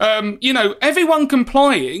 Everyone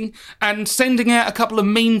complying and sending out a couple of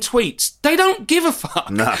mean tweets, they don't give a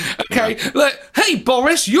fuck. No. Okay, like, hey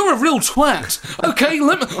Boris, you're a real twat. Okay,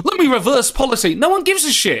 let me reverse policy. No one gives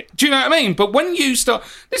a shit. Do you know what I mean? But when you start,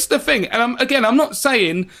 this is the thing, and I'm not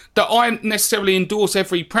saying that I necessarily endorse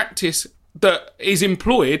every practice that is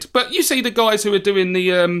employed, but you see the guys who are doing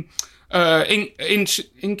the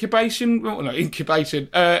insulation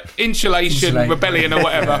rebellion or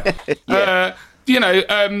whatever.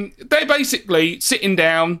 They're basically sitting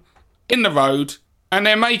down in the road and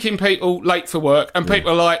they're making people late for work, and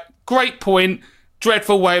people are like, great point,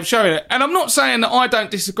 dreadful way of showing it. And I'm not saying that I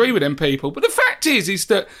don't disagree with them people, but the fact is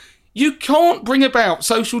that you can't bring about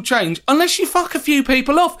social change unless you fuck a few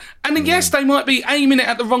people off. And then, yes, they might be aiming it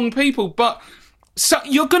at the wrong people, but so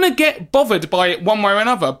you're going to get bothered by it one way or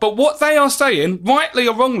another. But what they are saying, rightly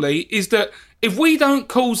or wrongly, is that if we don't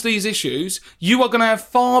cause these issues, you are going to have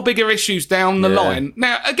far bigger issues down the line.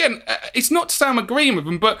 Now, again, it's not to say I'm agreeing with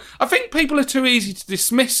them, but I think people are too easy to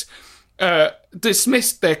dismiss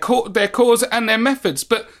their cause and their methods.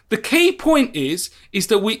 But the key point is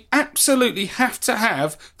that we absolutely have to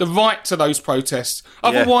have the right to those protests.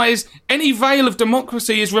 Otherwise, any veil of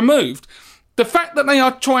democracy is removed. The fact that they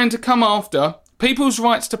are trying to come after people's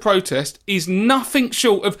rights to protest is nothing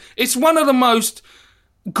short of... It's one of the most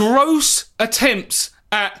gross attempts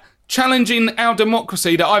at challenging our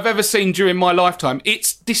democracy that I've ever seen during my lifetime.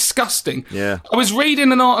 It's disgusting. Yeah. I was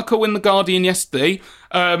reading an article in The Guardian yesterday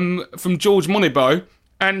from George Monbiot,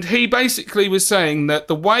 and he basically was saying that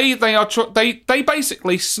the way they are... they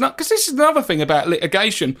basically snuck... Because this is another thing about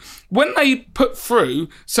litigation. When they put through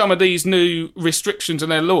some of these new restrictions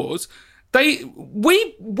and their laws...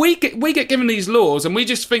 We get given these laws and we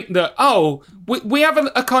just think that, we have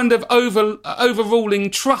a kind of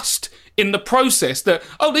overruling trust in the process that,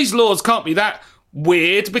 these laws can't be that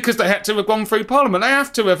weird because they had to have gone through Parliament. They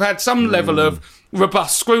have to have had some level of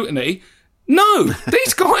robust scrutiny. No,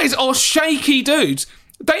 these guys are shaky dudes.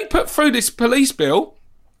 They put through this police bill,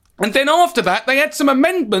 and then after that they had some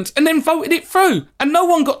amendments and then voted it through, and no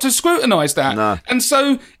one got to scrutinise that. No. And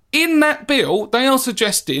so... in that bill, they are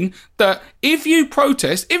suggesting that if you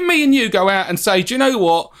protest, if me and you go out and say, do you know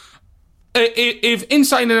what? If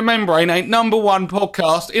Insane in the Membrane ain't number one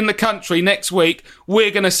podcast in the country next week,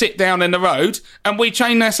 we're going to sit down in the road and we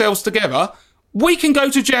chain ourselves together, we can go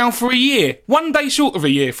to jail for a year. 1 day short of a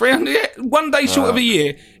year. 1 day short of a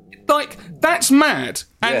year. Like, that's mad.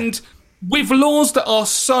 And with laws that are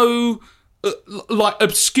so like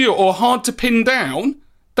obscure or hard to pin down,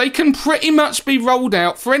 they can pretty much be rolled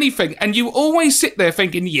out for anything. And you always sit there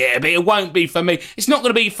thinking, yeah, but it won't be for me. It's not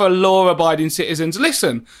going to be for law-abiding citizens.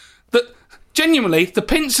 Listen, genuinely, the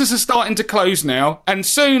pincers are starting to close now, and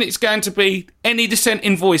soon it's going to be any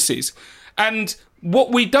dissenting voices. And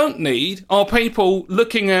what we don't need are people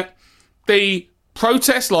looking at the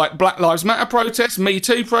protests like Black Lives Matter protests, Me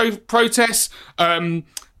Too protests,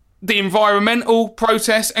 the environmental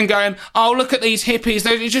protests, and going, oh, look at these hippies,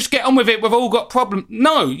 they just get on with it, we've all got problems.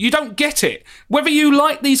 No, you don't get it. Whether you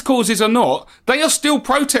like these causes or not, they are still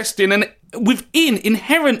protesting, and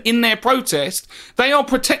inherent in their protest, they are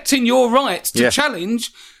protecting your rights to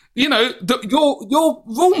challenge, your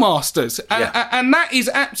rule masters. And that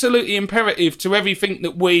is absolutely imperative to everything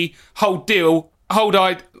that we hold dear,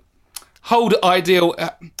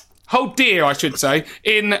 I should say,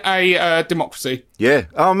 in a democracy. Yeah.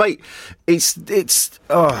 Oh, mate, it's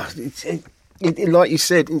like you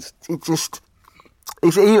said,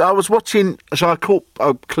 I was watching, so I caught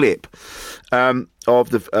a clip of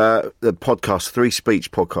the podcast, Three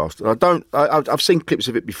Speech podcast. I've seen clips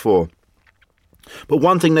of it before. But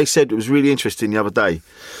one thing they said that was really interesting the other day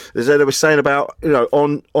is that they were saying about,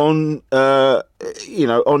 on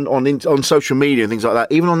social media and things like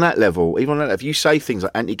that, even on that level, if you say things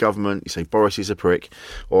like anti-government, you say Boris is a prick,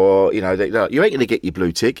 or, you ain't going to get your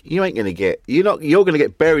blue tick. You're going to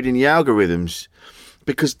get buried in the algorithms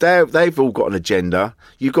because they've all got an agenda.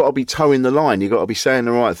 You've got to be towing the line. You've got to be saying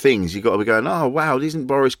the right things. You've got to be going, oh, wow, isn't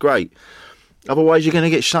Boris great? Otherwise, you're going to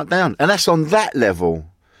get shut down. And that's on that level.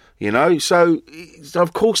 So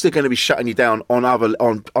of course they're going to be shutting you down on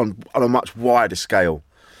a much wider scale.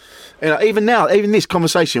 Even now, even this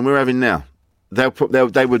conversation we're having now, they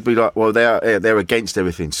would be like, well, they're against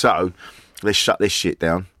everything, so let's shut this shit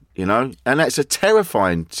down. And that's a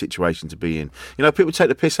terrifying situation to be in. People take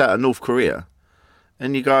the piss out of North Korea,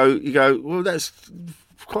 and you go, well, that's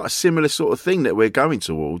quite a similar sort of thing that we're going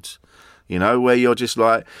towards. Where you're just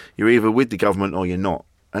like, you're either with the government or you're not,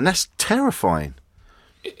 and that's terrifying.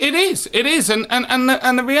 It is,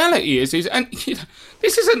 and the reality is, and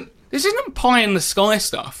this isn't pie in the sky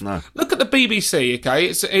stuff. No. Look at the BBC, okay?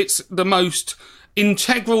 It's the most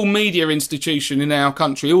integral media institution in our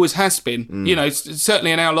country, always has been.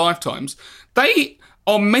 Certainly in our lifetimes. They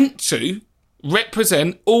are meant to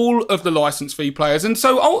represent all of the licence fee players, and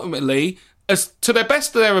so ultimately, as to the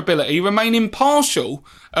best of their ability, remain impartial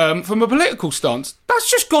from a political stance. That's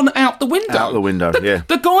just gone out the window. Out the window, yeah.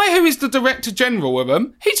 The guy who is the Director General of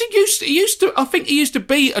them, he used to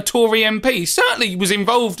be a Tory MP. Certainly he was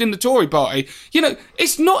involved in the Tory party.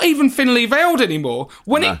 It's not even thinly veiled anymore.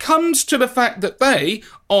 When it comes to the fact that they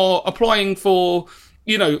are applying for,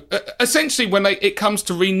 essentially when it comes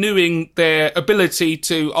to renewing their ability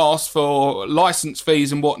to ask for licence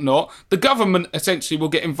fees and whatnot, the government essentially will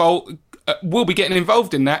get involved. Will be getting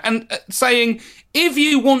involved in that and saying, if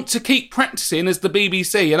you want to keep practicing as the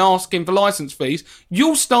BBC and asking for licence fees,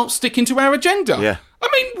 you'll start sticking to our agenda. Yeah. I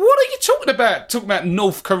mean, what are you talking about? Talking about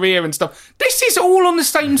North Korea and stuff. This is all on the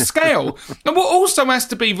same scale. And what also has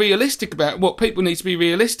to be realistic about, what people need to be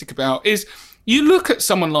realistic about, is you look at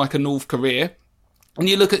someone like a North Korea, and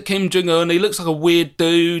you look at Kim Jong-un, he looks like a weird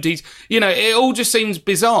dude. It all just seems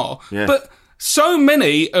bizarre. Yeah. But so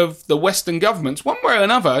many of the Western governments, one way or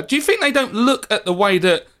another, do you think they don't look at the way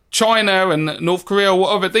that China and North Korea or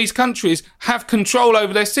whatever, these countries have control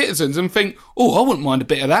over their citizens and think, oh, I wouldn't mind a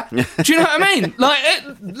bit of that? Do you know what I mean?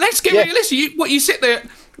 Let's get realistic. You sit there,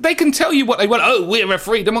 they can tell you what they want. Oh, we're a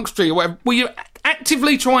free democracy or whatever. Well, you're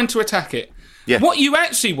actively trying to attack it. Yeah. What you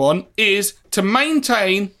actually want is to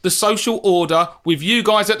maintain the social order with you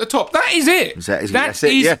guys at the top. That is it. That's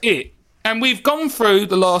it. And we've gone through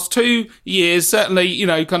the last 2 years, certainly,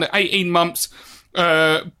 kind of 18 months,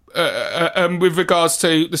 with regards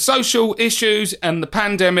to the social issues and the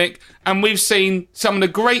pandemic, and we've seen some of the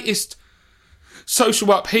greatest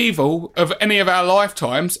social upheaval of any of our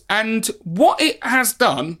lifetimes. And what it has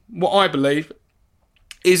done, what I believe,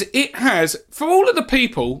 is it has, for all of the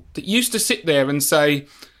people that used to sit there and say,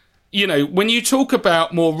 when you talk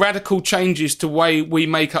about more radical changes to the way we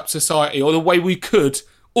make up society or the way we could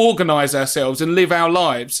organise ourselves and live our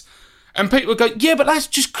lives, and people go, yeah, but that's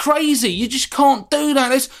just crazy, you just can't do that,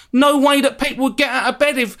 there's no way that people would get out of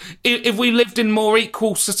bed if we lived in more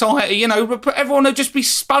equal society, everyone would just be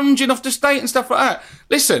sponging off the state and stuff like that.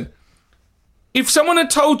 Listen, if someone had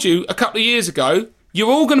told you a couple of years ago you're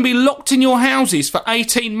all going to be locked in your houses for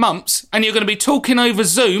 18 months and you're going to be talking over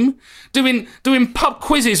Zoom, doing pub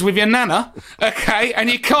quizzes with your nana, okay, and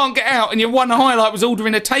you can't get out, and your one highlight was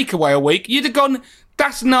ordering a takeaway a week, you'd have gone,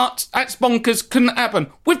 that's nuts, that's bonkers, couldn't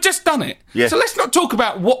happen. We've just done it. Yeah. So let's not talk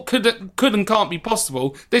about what could and can't be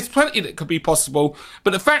possible. There's plenty that could be possible.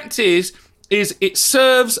 But the fact is it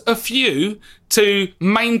serves a few to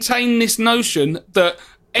maintain this notion that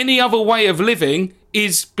any other way of living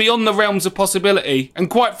is beyond the realms of possibility. And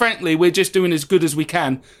quite frankly, we're just doing as good as we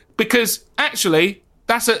can. Because actually,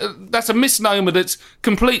 that's a misnomer that's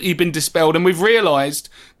completely been dispelled, and we've realised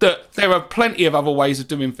that there are plenty of other ways of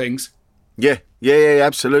doing things. Yeah,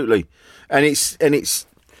 absolutely. And it's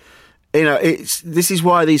this is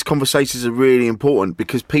why these conversations are really important,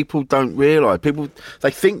 because people don't realise.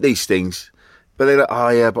 They think these things, but they're like, oh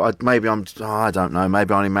yeah, but I don't know,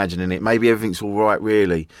 maybe I'm imagining it, maybe everything's all right,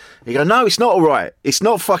 really. You go, no, it's not all right. It's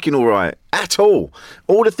not fucking all right at all.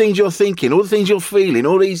 All the things you're thinking, all the things you're feeling,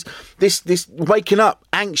 all this waking up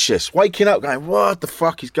anxious, waking up going, what the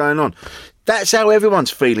fuck is going on? That's how everyone's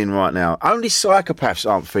feeling right now. Only psychopaths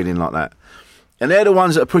aren't feeling like that. And they're the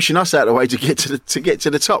ones that are pushing us out of the way to get to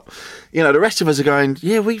the top. You know, the rest of us are going,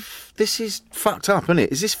 yeah, this is fucked up, isn't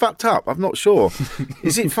it? Is this fucked up? I'm not sure.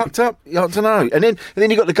 Is it fucked up? I don't know. And then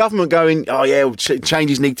you've got the government going, oh yeah,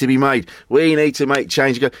 changes need to be made. We need to make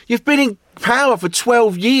change. You've been in power for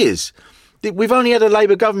 12 years. We've only had a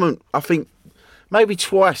Labour government, I think, maybe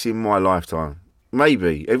twice in my lifetime.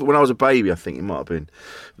 Maybe. When I was a baby, I think it might have been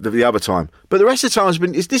the other time. But the rest of the time has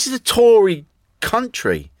been, this is a Tory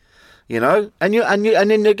country. You know, and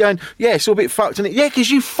then they're going, yeah, it's all a bit fucked, isn't it? Yeah,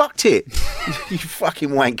 because you fucked it, you fucking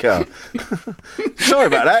wanker. Sorry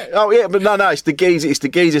about that. Oh yeah, but no, it's the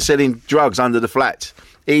geezer selling drugs under the flats.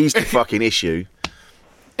 He's the fucking issue.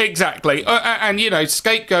 Exactly, and you know,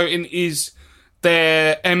 scapegoating is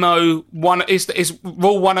their MO. Is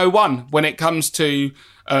Rule 101 when it comes to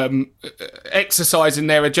exercising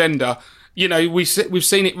their agenda. You know, we've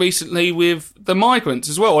seen it recently with the migrants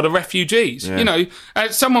as well, or the refugees. Yeah. You know,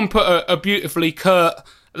 someone put a beautifully curt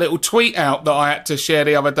little tweet out that I had to share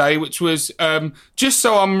the other day, which was, just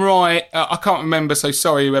so I'm right, I can't remember, so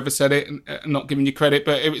sorry whoever said it, I'm not giving you credit,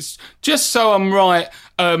 but it was, just so I'm right,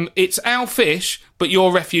 it's our fish, but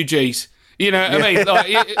you're refugees. You know what I mean?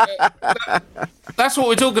 Like, that's what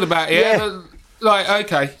we're talking about here. Yeah. Like,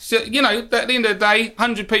 okay, so, you know, at the end of the day,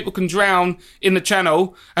 100 people can drown in the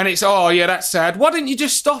Channel, and it's, oh, yeah, that's sad. Why didn't you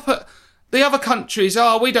just stop at the other countries?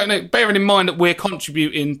 Oh, we don't know. Bearing in mind that we're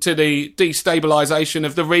contributing to the destabilisation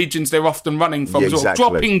of the regions they're often running from. Yeah, exactly.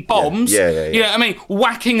 Dropping bombs, yeah. You know what I mean?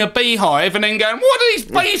 Whacking a beehive and then going, why do these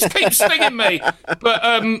bees keep stinging me?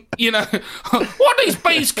 But, you know, why do these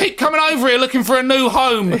bees keep coming over here looking for a new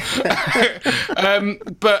home?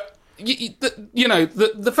 But... You know,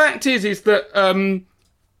 the fact is that,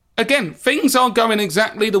 again, things are going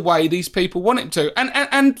exactly the way these people want it to.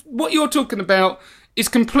 And what you're talking about is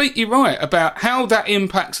completely right about how that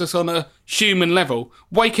impacts us on a human level.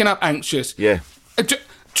 Waking up anxious. Yeah.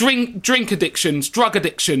 Drink addictions, drug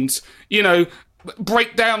addictions, you know,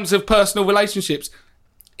 breakdowns of personal relationships.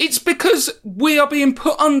 It's because we are being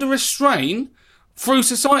put under a strain through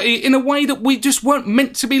society in a way that we just weren't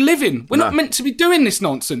meant to be living. We're not meant to be doing this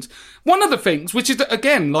nonsense. One of the things, which is,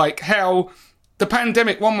 again, like how the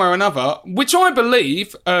pandemic, one way or another, which I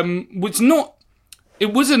believe was not...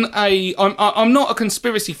 It wasn't a... I'm not a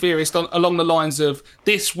conspiracy theorist along the lines of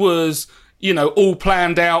this was, you know, all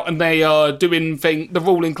planned out and they are doing things... The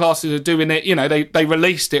ruling classes are doing it, you know, they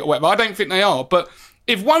released it or whatever. I don't think they are, but...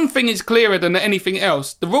 If one thing is clearer than anything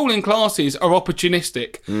else, the ruling classes are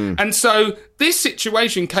opportunistic. And so this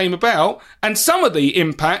situation came about and some of the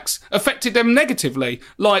impacts affected them negatively,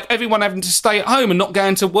 like everyone having to stay at home and not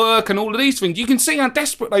going to work and all of these things. You can see how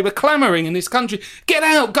desperate they were clamouring in this country. Get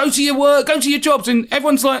out, go to your work, go to your jobs. And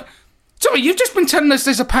everyone's like, sorry, you've just been telling us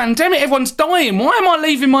there's a pandemic, everyone's dying. Why am I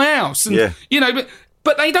leaving my house? And, you know,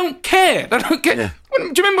 but they don't care. They don't care. Yeah. Do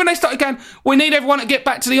you remember when they started going, we need everyone to get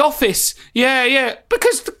back to the office? Yeah.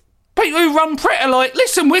 Because the people who run Pret are like,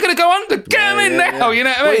 listen, we're going to go under. Get them in now. You know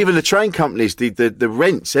what I mean? Well, even the train companies, the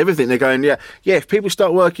rents, everything, they're going, yeah, if people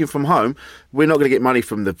start working from home, we're not going to get money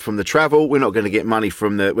from the travel. We're not going to get money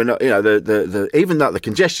from even like the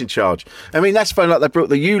congestion charge. I mean, that's funny. Like they brought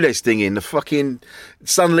the ULEZ thing in. The fucking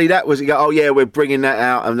suddenly that was, you go, oh yeah, we're bringing that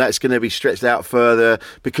out, and that's going to be stretched out further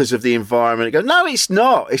because of the environment. It goes, no, it's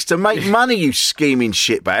not. It's to make money, you scheming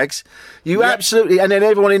shitbags. You absolutely. And then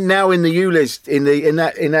everyone in the ULEZ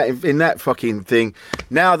in that fucking thing.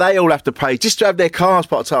 Now they all have to pay just to have their cars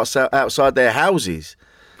parked outside their houses.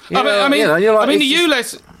 The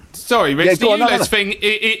ULEZ. Sorry, Rich. The ULEZ thing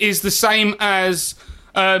is the same as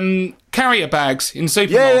carrier bags in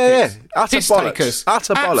supermarkets. Yeah. Utter piss bollocks. Takers.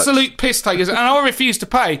 Utter bollocks. Absolute piss takers. And I refuse to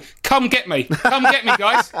pay. Come get me. Come get me,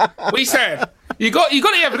 guys. We said. You got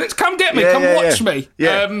the evidence. Come get me. Come watch me.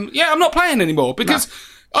 Yeah. I'm not playing anymore because. No.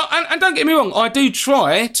 And don't get me wrong, I do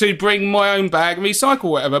try to bring my own bag and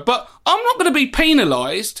recycle whatever, but I'm not going to be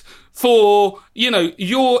penalised for,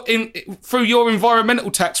 through your environmental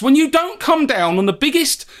tax when you don't come down on the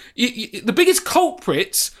biggest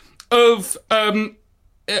culprits of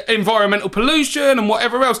environmental pollution and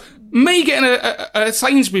whatever else. Me getting a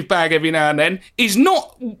Sainsbury's bag every now and then is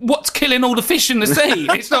not what's killing all the fish in the sea.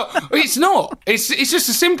 It's not. It's just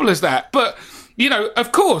as simple as that. But,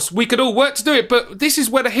 of course, we could all work to do it, but this is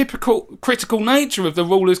where the hypocritical nature of the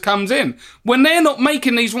rulers comes in. When they're not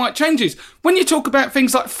making these right changes. When you talk about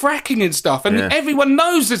things like fracking and stuff, and everyone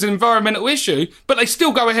knows there's an environmental issue, but they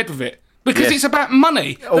still go ahead with it. Because it's about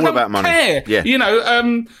money. All about money. Care, yeah.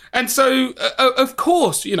 And so, of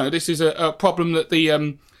course, this is a problem that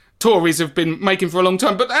the Tories have been making for a long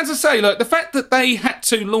time. But as I say, look, the fact that they had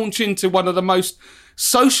to launch into one of the most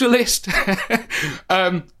socialist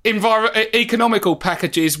economical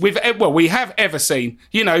packages we have ever seen,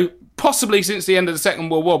 possibly since the end of the Second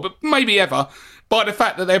World War, but maybe ever, by the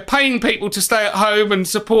fact that they're paying people to stay at home and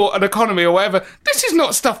support an economy or whatever. This is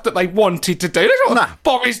not stuff that they wanted to do.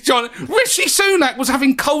 Boris Johnson, Rishi Sunak was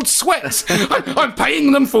having cold sweats. I'm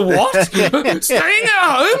paying them for what? Staying at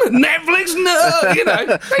home? Netflix?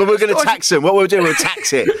 No, But we're going to tax them. What we'll do, we'll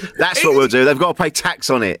tax it. That's what we'll do. They've got to pay tax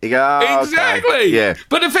on it. You go, exactly. Okay. Yeah.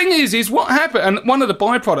 But the thing is what happened, and one of the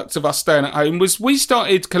byproducts of us staying at home was we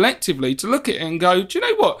started collectively to look at it and go, do you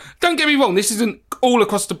know what? Don't get me wrong, this isn't all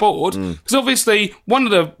across the board, because obviously one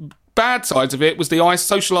of the bad sides of it was the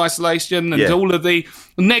social isolation and all of the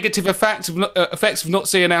negative effects of not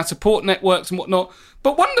seeing our support networks and whatnot.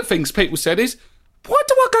 But one of the things people said is, why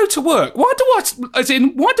do I go to work? Why do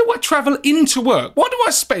I travel into work? Why do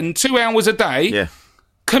I spend 2 hours a day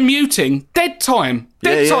commuting, dead time?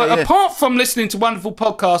 Apart from listening to wonderful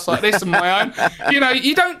podcasts like this and my own,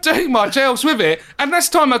 you don't do much else with it. And that's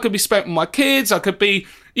time I could be spent with my kids. I could be,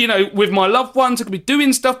 with my loved ones. I could be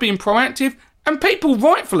doing stuff, being proactive. And people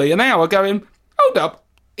rightfully now are going, hold up,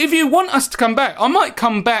 if you want us to come back, I might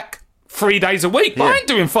come back 3 days a week, but I ain't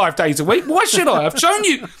doing 5 days a week. Why should I? I've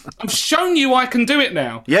shown you I can do it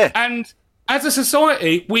now. Yeah. And as a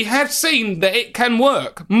society, we have seen that it can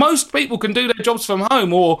work. Most people can do their jobs from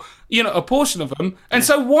home, or, a portion of them. And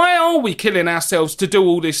so why are we killing ourselves to do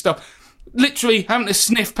all this stuff? Literally having to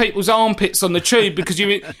sniff people's armpits on the tube because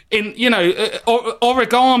you're in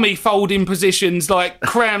origami folding positions, like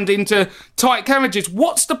crammed into tight carriages.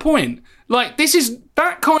 What's the point? Like,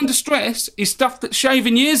 that kind of stress is stuff that's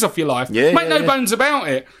shaving years off your life. Make no bones about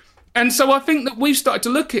it. And so I think that we've started to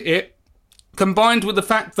look at it, combined with the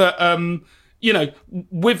fact that,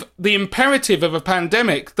 with the imperative of a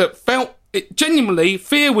pandemic that felt genuinely,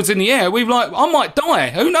 fear was in the air. We were like, I might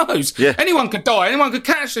die. Who knows? Yeah. Anyone could die. Anyone could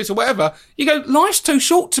catch this or whatever. You go, life's too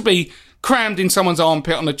short to be crammed in someone's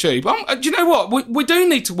armpit on the tube. Do you know what? We do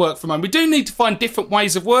need to work from home. We do need to find different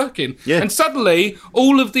ways of working. Yeah. And suddenly,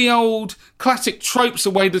 all of the old classic tropes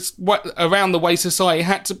around the way society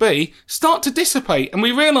had to be start to dissipate. And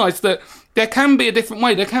we realise that there can be a different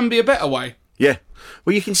way. There can be a better way. Yeah.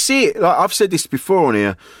 Well, you can see it. Like I've said this before on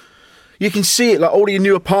here. You can see it, like all the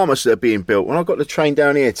new apartments that are being built. When I got the train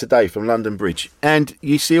down here today from London Bridge, and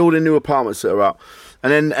you see all the new apartments that are up,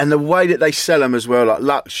 and the way that they sell them as well, like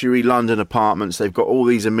luxury London apartments, they've got all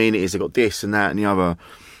these amenities, they've got this and that and the other.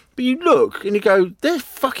 But you look and you go, they're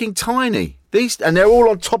fucking tiny. And they're all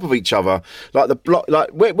on top of each other, like the block.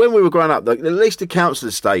 Like when we were growing up, at least the council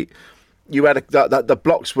estate, you had the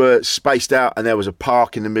blocks were spaced out, and there was a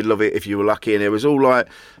park in the middle of it if you were lucky, and it was all like.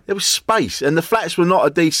 There was space, and the flats were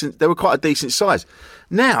they were quite a decent size.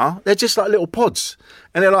 Now, they're just like little pods.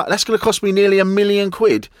 And they're like, that's going to cost me nearly £1 million,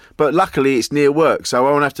 but luckily it's near work, so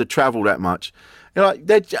I won't have to travel that much.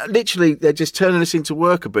 They're just turning us into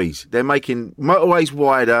worker bees. They're making motorways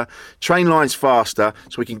wider, train lines faster,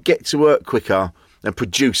 so we can get to work quicker and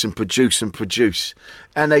produce and produce and produce.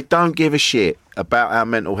 And they don't give a shit about our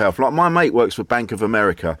mental health. Like, my mate works for Bank of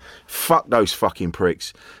America. Fuck those fucking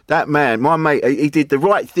pricks. That man, my mate, he did the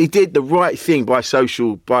right thing by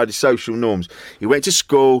the social norms. He went to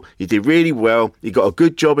school, he did really well, he got a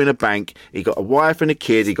good job in a bank, he got a wife and a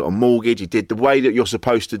kid, he got a mortgage, he did the way that you're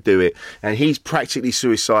supposed to do it, and he's practically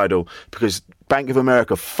suicidal because Bank of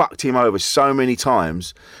America fucked him over so many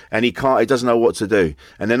times, and he doesn't know what to do,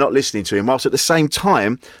 and they're not listening to him, whilst at the same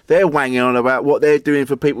time they're wanging on about what they're doing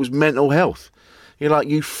for people's mental health. You're like,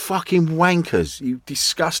 you fucking wankers, you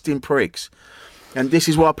disgusting pricks. And this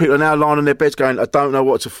is why people are now lying on their beds going, I don't know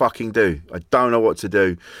what to fucking do. I don't know what to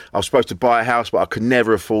do. I was supposed to buy a house, but I could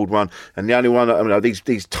never afford one. And the only one,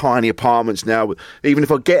 these tiny apartments now, even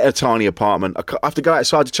if I get a tiny apartment, I have to go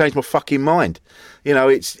outside to change my fucking mind. You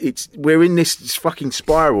know, we're in this fucking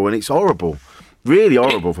spiral, and it's horrible. Really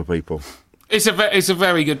horrible for people. It's a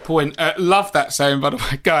very good point. Love that saying, by the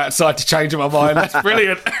way. Go outside to change my mind. That's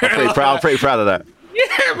brilliant. I'm pretty proud of that.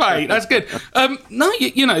 Yeah, mate, that's good.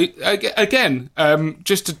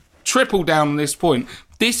 Just to triple down on this point,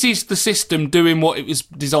 this is the system doing what it was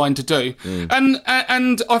designed to do. And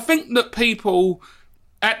I think that people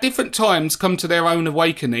at different times come to their own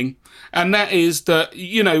awakening, and that is that,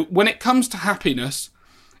 when it comes to happiness,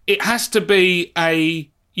 it has to be a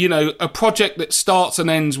project that starts and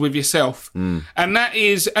ends with yourself. And that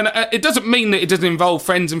is, and it doesn't mean that it doesn't involve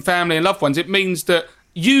friends and family and loved ones. It means that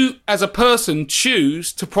you, as a person,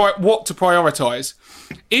 choose what to prioritise.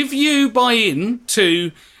 If you buy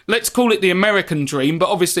into, let's call it the American dream, but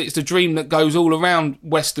obviously it's the dream that goes all around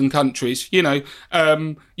Western countries. You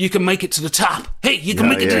can make it to the top. Hey, you can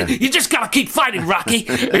make it. You just gotta keep fighting, Rocky.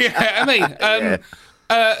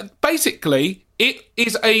 Basically,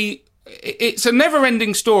 it's a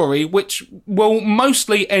never-ending story which will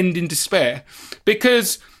mostly end in despair,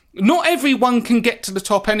 because not everyone can get to the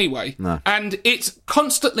top anyway. No. And it's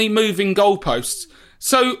constantly moving goalposts.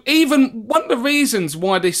 So even one of the reasons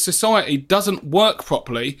why this society doesn't work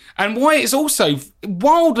properly, and why it's also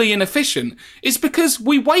wildly inefficient, is because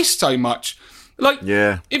we waste so much.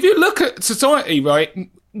 If you look at society, right,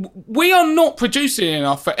 we are not producing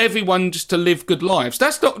enough for everyone just to live good lives.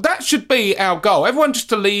 That should be our goal. Everyone just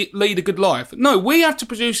to lead a good life. No, we have to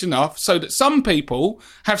produce enough so that some people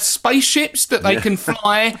have spaceships that they can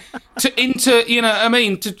fly to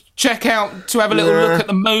check out, to have a little look at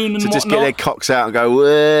the moon and to whatnot. Just get their cocks out and go,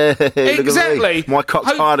 "Whoa, exactly. Look at me. My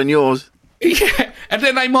cock's higher than yours." Yeah, and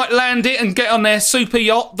then they might land it and get on their super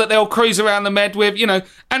yacht that they'll cruise around the Med with,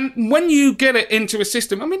 And when you get it into a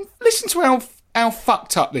system, listen to how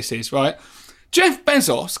fucked up this is, right? Jeff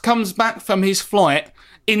Bezos comes back from his flight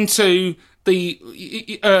into the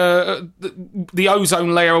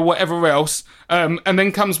ozone layer or whatever else, and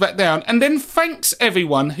then comes back down, and then thanks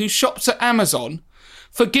everyone who shops at Amazon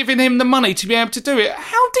for giving him the money to be able to do it.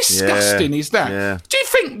 How disgusting is that? Yeah. Do you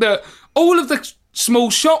think that all of the small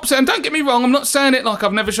shops, and don't get me wrong, I'm not saying it like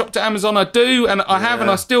I've never shopped at Amazon, I do, and I have,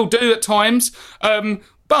 and I still do at times,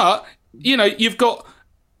 but, you've got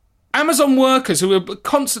Amazon workers who are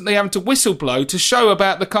constantly having to whistleblow to show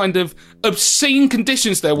about the kind of obscene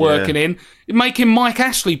conditions they're working in, making Mike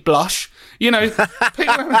Ashley blush. People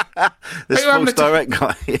the Sports Direct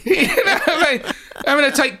guy.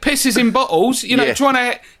 Having to take pisses in bottles, trying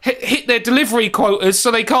to hit their delivery quotas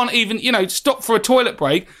so they can't even, stop for a toilet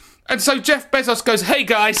break. And so Jeff Bezos goes, "Hey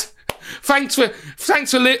guys, thanks for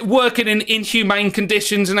working in inhumane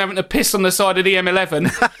conditions and having to piss on the side of the M11.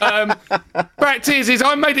 Fact is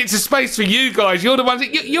I made it to space for you guys. You're the ones.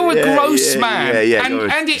 You're a gross man."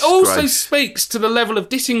 And it also speaks to the level of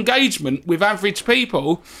disengagement with average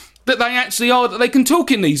people that they actually are, that they can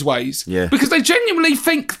talk in these ways. Yeah. Because they genuinely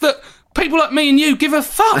think that people like me and you give a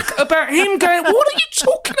fuck about him going, "What are you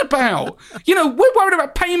talking about? We're worried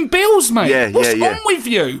about paying bills, mate. What's wrong with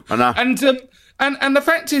you?" I know. And the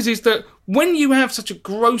fact is that when you have such a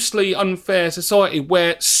grossly unfair society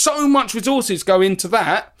where so much resources go into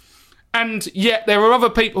that, and yet there are other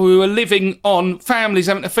people who are living on families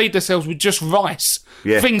having to feed themselves with just rice,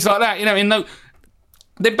 things like that,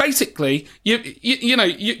 then basically you're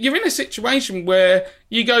in a situation where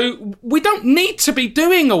you go, we don't need to be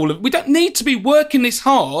we don't need to be working this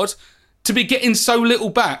hard to be getting so little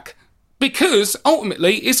back, because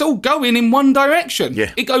ultimately it's all going in one direction.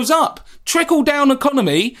 It goes up. Trickle down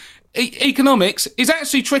economics is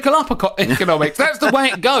actually trickle up economics. That's the way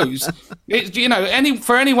it goes. It's,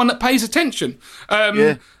 for anyone that pays attention.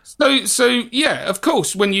 So of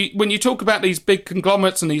course, when you talk about these big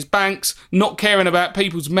conglomerates and these banks not caring about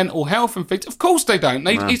people's mental health and things, of course they don't.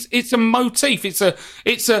 It's a motif. It's a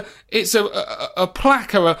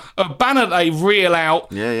plaque or a banner they reel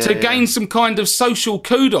out to gain some kind of social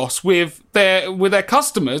kudos with their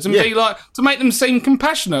customers and be like, to make them seem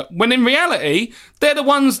compassionate. When in reality, they're the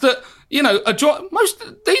ones that these are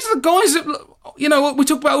the guys that we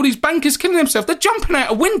talk about, all these bankers killing themselves. They're jumping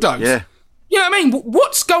out of windows. Yeah. You know what I mean?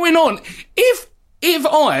 What's going on? If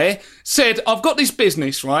I said, I've got this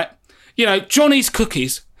business, right? Johnny's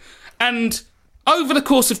Cookies, and over the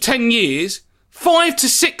course of 10 years, 5 to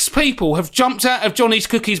 6 people have jumped out of Johnny's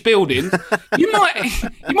Cookies building, you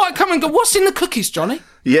might come and go, what's in the cookies, Johnny?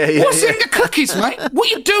 Yeah. What's in the cookies, mate?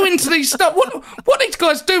 What are you doing to these stuff? What are these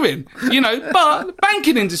guys doing? But the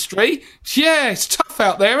banking industry, it's tough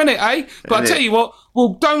out there, isn't it, eh? But I tell you what,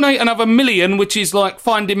 we'll donate another $1 million, which is like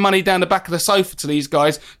finding money down the back of the sofa to these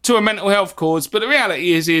guys, to a mental health cause. But the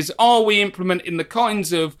reality is are we implementing the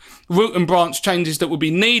kinds of root and branch changes that would be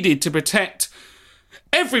needed to protect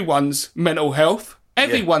everyone's mental health,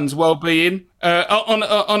 everyone's well-being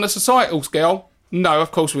on a societal scale? No,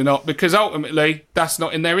 of course we're not, because ultimately that's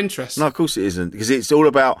not in their interest. No, of course it isn't, because it's all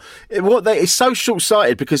about it's so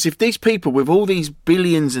short-sighted. Because if these people with all these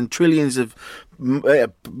billions and trillions of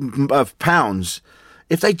pounds,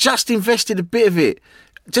 if they just invested a bit of it,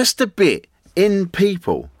 just a bit, in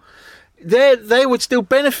people, they would still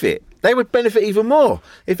benefit. They would benefit even more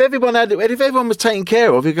if everyone was taken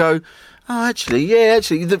care of. You go, oh, actually,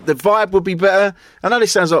 the vibe would be better. I know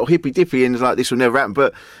this sounds like hippy dippy and like this will never happen,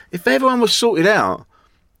 but if everyone was sorted out,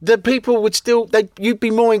 the people would you'd be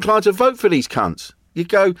more inclined to vote for these cunts. You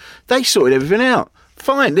go, they sorted everything out.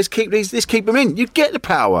 Fine, let's keep them in. You get the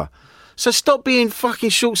power, so stop being fucking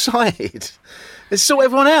short-sighted. Let's sort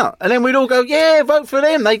everyone out, and then we'd all go, vote for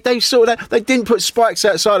them. They sorted out. They didn't put spikes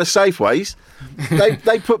outside of Safeways.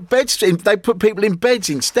 They put beds in. They put people in beds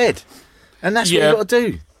instead, and that's what you got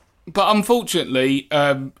to do. But unfortunately,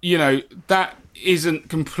 that isn't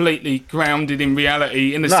completely grounded in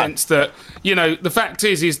reality, in the sense that, the fact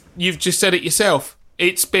is you've just said it yourself.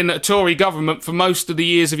 It's been a Tory government for most of the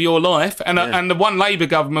years of your life, and the one Labour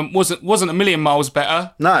government wasn't a million miles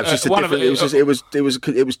better. No, it was just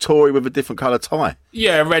it was Tory with a different colour tie.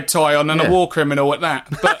 Yeah, a red tie on and a war criminal at that.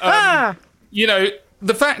 But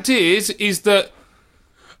the fact is that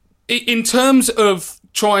in terms of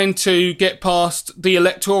trying to get past the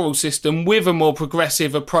electoral system with a more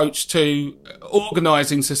progressive approach to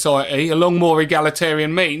organising society along more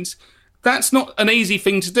egalitarian means, that's not an easy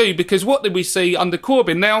thing to do, because what did we see under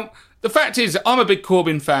Corbyn? Now, the fact is, I'm a big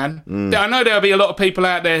Corbyn fan. I know there'll be a lot of people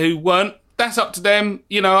out there who weren't. That's up to them.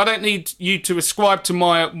 I don't need you to ascribe to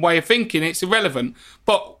my way of thinking. It's irrelevant.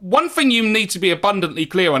 But one thing you need to be abundantly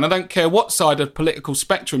clear on, I don't care what side of the political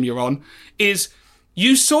spectrum you're on, is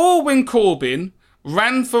you saw when Corbyn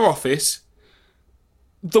ran for office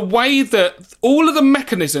the way that all of the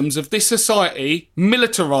mechanisms of this society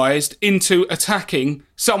militarised into attacking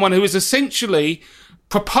someone who is essentially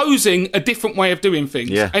proposing a different way of doing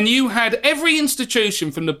things. Yeah. And you had every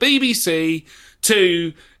institution, from the BBC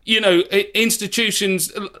to,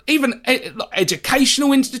 institutions, even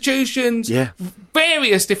educational institutions,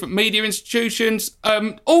 various different media institutions,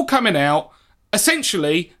 all coming out,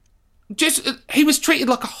 essentially, he was treated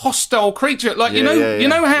like a hostile creature. Like, you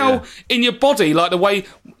know how in your body, like the way,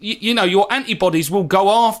 your antibodies will go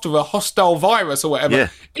after a hostile virus or whatever. Yeah.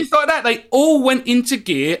 It's like that. They all went into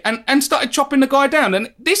gear and started chopping the guy down.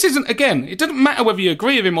 And this isn't, again, it doesn't matter whether you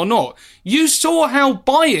agree with him or not. You saw how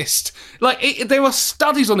biased, there were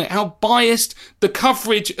studies on it, how biased the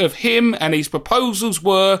coverage of him and his proposals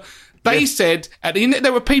were. They said at the end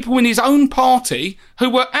there were people in his own party who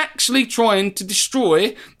were actually trying to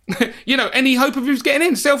destroy, any hope of him getting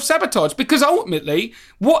in, self-sabotage, because ultimately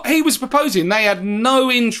what he was proposing, they had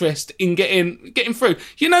no interest in getting through.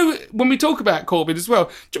 When we talk about Corbyn as well,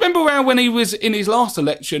 do you remember when he was in his last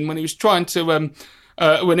election, when he was trying to,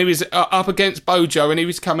 when he was up against Bojo, and he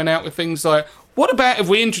was coming out with things like, what about if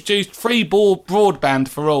we introduced free broadband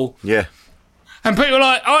for all? Yeah. And people are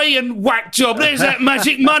like, and whack job, there's that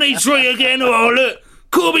magic money tree again. Oh, look,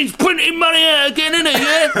 Corbyn's printing money out again, isn't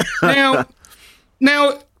it? Yeah?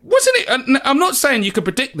 Now, wasn't it, I'm not saying you could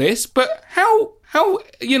predict this, but how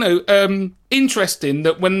interesting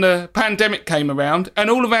that when the pandemic came around and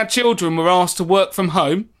all of our children were asked to work from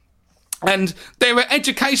home, and their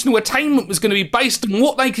educational attainment was going to be based on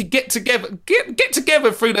what they could get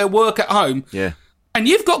together through their work at home. Yeah. And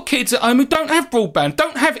you've got kids at home who don't have broadband,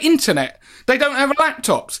 don't have internet, they don't have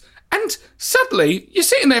laptops. And suddenly, you're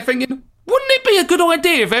sitting there thinking, wouldn't it be a good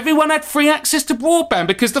idea if everyone had free access to broadband?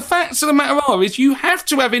 Because the facts of the matter is you have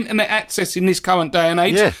to have internet access in this current day and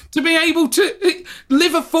age to be able to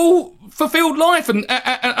live a full, fulfilled life. And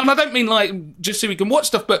I don't mean just so we can watch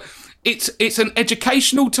stuff, but it's an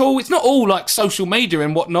educational tool. It's not all like social media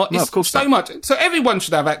and whatnot. No, of course so much. So everyone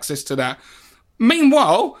should have access to that.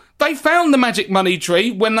 Meanwhile, they found the magic money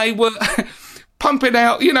tree when they were pumping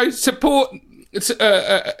out, support,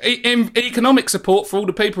 economic support for all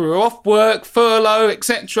the people who are off work, furlough,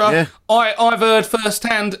 etc. Yeah. I've heard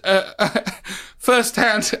first-hand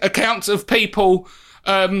accounts of people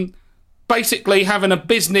basically having a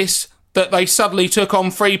business that they suddenly took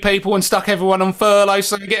on free people and stuck everyone on furlough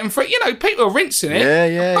so they're getting free. You know, people are rinsing it.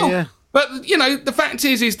 Yeah. But, you know, the fact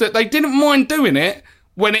is that they didn't mind doing it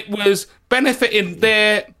when it was benefiting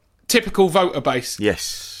their typical voter base.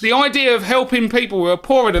 Yes. The idea of helping people who are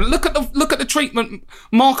poorer than... Look at the treatment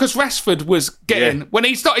Marcus Rashford was getting when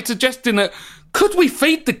he started suggesting that, could we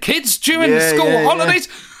feed the kids during the school holidays?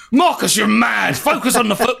 Yeah. Marcus, you're mad. Focus on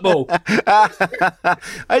the football.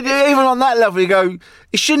 Even on that level, you go,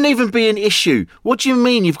 it shouldn't even be an issue. What do you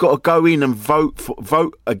mean you've got to go in and vote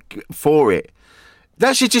for it?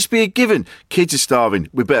 That should just be a given. Kids are starving.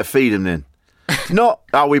 We better feed them then. Not,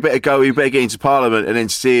 we better get into Parliament and then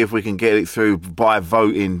see if we can get it through by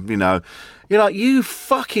voting, you know. You're like, you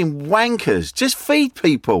fucking wankers. Just feed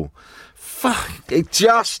people. Fuck.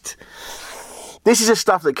 This is the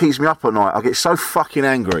stuff that keeps me up at night. I get so fucking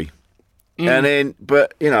angry. And then,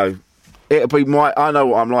 but, you know, it'll be I know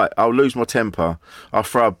what I'm like. I'll lose my temper. I'll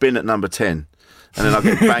throw a bin at number 10. And then I'll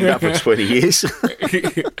get banged up for 20 years.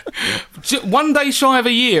 1 day shy of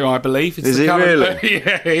a year, I believe. Is it really?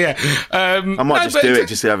 Yeah. I might just do it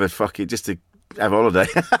just to have a just to have a holiday.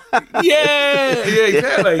 yeah,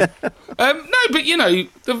 exactly. No, but you know,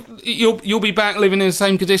 you'll be back living in the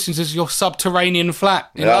same conditions as your subterranean flat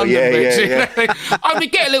in London. Yeah. I only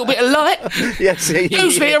get a little bit of light.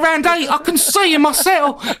 Usually around 8, I can see in my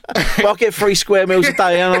cell. I'll get 3 square meals a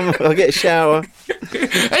day and I'll get a shower.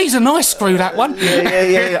 He's a nice screw, that one.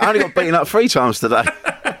 Yeah. I only got beaten up 3 times today.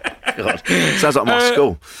 God, sounds like my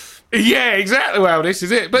school. Yeah, exactly. Well, this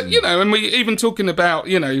is it. But, you know, and we even talking about,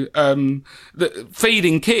 you know,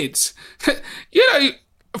 feeding kids, you know,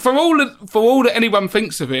 for all that anyone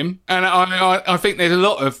thinks of him, and I think there's a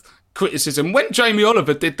lot of criticism. When Jamie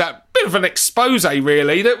Oliver did that bit of an expose,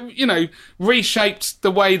 really, that, you know, reshaped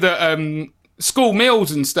the way that school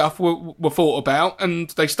meals and stuff were thought about,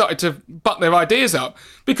 and they started to butt their ideas up.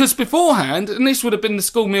 Because beforehand, and this would have been the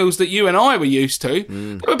school meals that you and I were used to,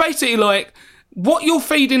 they were basically like, what you're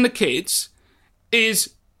feeding the kids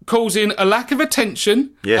is causing a lack of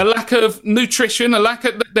attention, a lack of nutrition, a lack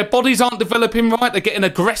of... Their bodies aren't developing right, they're getting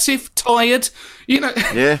aggressive, tired, you know.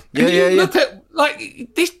 Look at,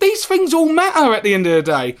 like, these things all matter at the end of the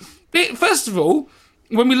day. First of all,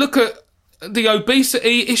 when we look at the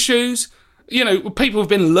obesity issues, you know, people have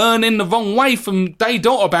been learning the wrong way from day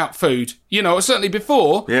dot about food, you know, certainly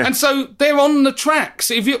before. Yeah. And so they're on the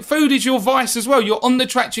tracks. If food is your vice as well, you're on the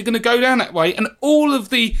tracks, you're going to go down that way. And all of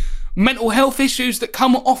the mental health issues that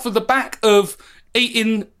come off of the back of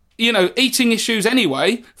eating issues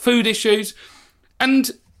anyway, food issues.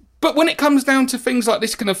 But when it comes down to things like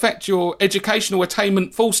this can affect your educational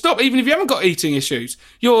attainment full stop, even if you haven't got eating issues,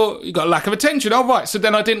 you've got a lack of attention. Oh, right, so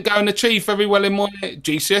then I didn't go and achieve very well in my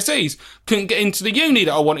GCSEs. Couldn't get into the uni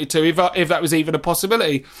that I wanted to, if that was even a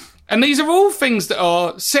possibility. And these are all things that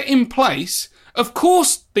are set in place. Of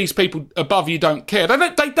course, these people above you don't care.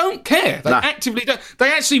 They don't care. They actively don't.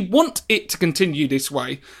 They actually want it to continue this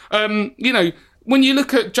way. You know, when you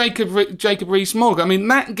look at Jacob Rees-Mogg, I mean,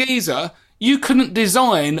 that geezer... You couldn't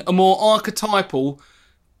design a more archetypal,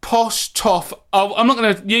 posh, toff... I'm not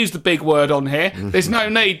going to use the big word on here. There's no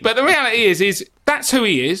need. But the reality is that's who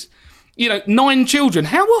he is. You know, 9 children.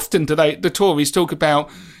 How often do the Tories talk about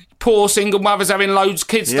poor single mothers having loads of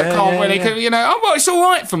kids that can't really... You know, well, it's all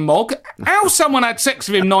right for Mogg. How someone had sex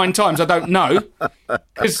with him 9 times, I don't know.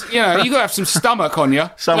 Because, you know, you've got to have some stomach on you.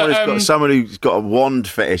 Someone who's got a wand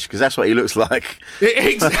fetish, because that's what he looks like.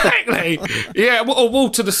 Exactly. Yeah, or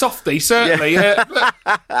Walter the Softie, certainly.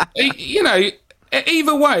 You know,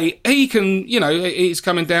 either way, he can, you know, he's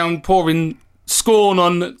coming down pouring scorn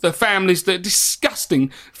on the families, the disgusting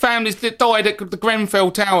families that died at the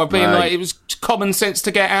Grenfell Tower, being like, it was common sense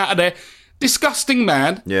to get out of there. Disgusting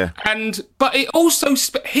man. Yeah. But it also,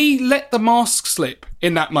 he let the mask slip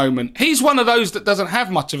in that moment. He's one of those that doesn't have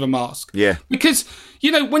much of a mask. Yeah. Because,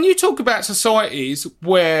 you know, when you talk about societies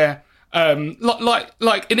where,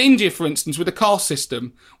 like in India, for instance, with the caste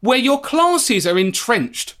system, where your classes are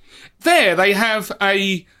entrenched, there they have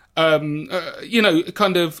a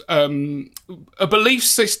belief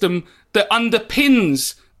system that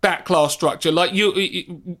underpins that class structure, like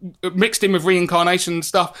you mixed in with reincarnation and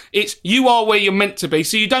stuff. It's you are where you're meant to be,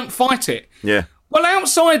 so you don't fight it. Yeah. Well,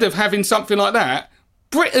 outside of having something like that,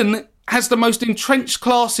 Britain has the most entrenched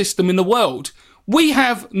class system in the world. We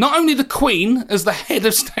have not only the Queen as the head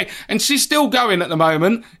of state, and she's still going at the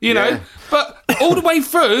moment, you know, but all the way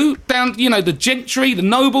through, down, you know, the gentry, the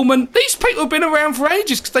noblemen, these people have been around for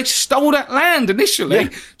ages because they stole that land initially. Yeah.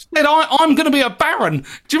 Said, I'm going to be a baron.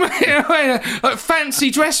 Do you remember? Like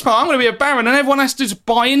fancy dress part, I'm going to be a baron, and everyone has to just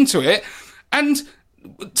buy into it. And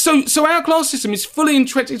So our class system is fully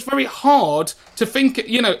entrenched. It's very hard to think,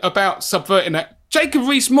 about subverting that. Jacob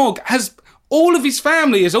Rees-Mogg has... All of his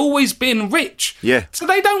family has always been rich. Yeah. So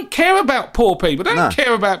they don't care about poor people. They don't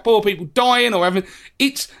care about poor people dying or having...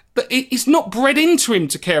 It's not bred into him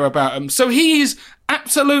to care about them. So he is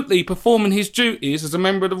absolutely performing his duties as a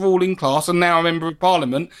member of the ruling class and now a member of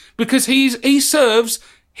Parliament because he serves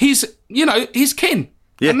his kin.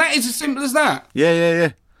 Yeah. And that is as simple as that.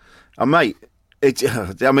 Yeah. Mate...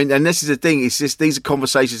 and this is the thing. It's just these are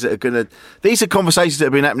conversations that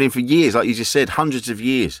have been happening for years, like you just said, hundreds of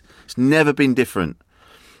years. It's never been different.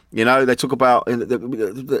 They talk about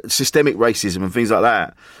the systemic racism and things like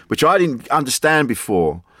that, which I didn't understand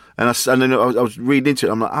before. And then I was reading into it.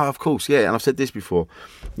 I'm like, oh, of course, yeah. And I've said this before.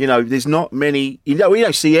 There's not many. We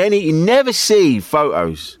don't see any. You never see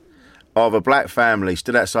photos of a black family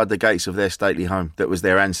stood outside the gates of their stately home that was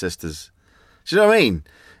their ancestors. Do you know what I mean?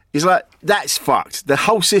 It's like, that's fucked. The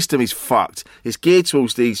whole system is fucked. It's geared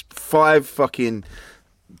towards these 5 fucking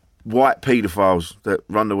white paedophiles that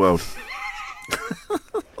run the world.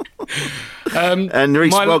 And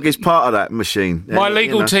Rees-Mogg is part of that machine. My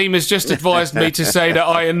legal team has just advised me to say that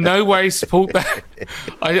I in no way support that.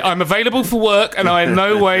 I'm available for work and I in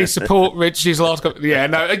no way support Richie's last comment. Yeah,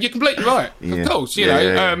 no, you're completely right. Yeah. Of course,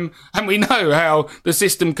 and we know how the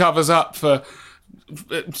system covers up for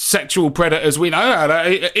sexual predators. We know how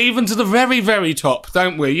that, even to the very, very top,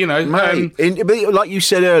 don't we? Mate, like you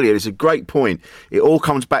said earlier, it's a great point. It all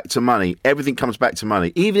comes back to money. Everything comes back to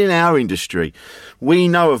money. Even in our industry, we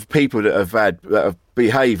know of people that have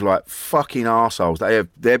behaved like fucking arseholes.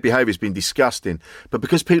 Their behaviour's been disgusting, but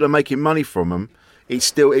because people are making money from them,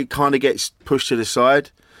 it kind of gets pushed to the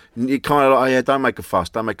side. You kind of like, don't make a fuss,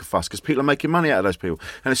 because people are making money out of those people.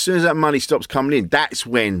 And as soon as that money stops coming in, that's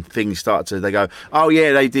when things they go, oh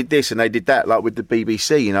yeah, they did this and they did that, like with the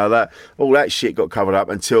BBC, that all that shit got covered up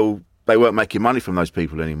until they weren't making money from those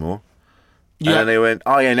people anymore. Yeah. And then they went,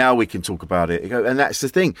 oh yeah, now we can talk about it. And that's the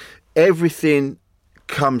thing. Everything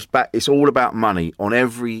comes back. It's all about money on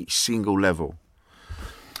every single level.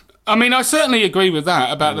 I mean, I certainly agree with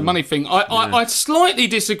that about the money thing. I slightly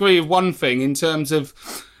disagree with one thing in terms of,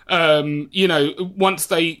 once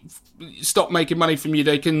they stop making money from you,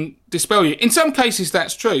 they can dispel you. In some cases,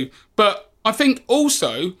 that's true. But I think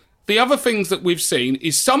also the other things that we've seen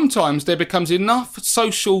is sometimes there becomes enough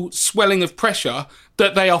social swelling of pressure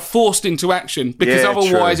that they are forced into action because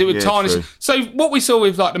otherwise it would tarnish. True. So what we saw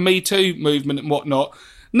with like the Me Too movement and whatnot,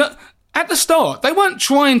 at the start, they weren't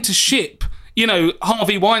trying to ship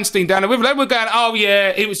Harvey Weinstein down the river. They were going, oh yeah,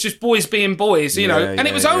 it was just boys being boys, and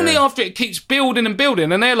it was only after it keeps building and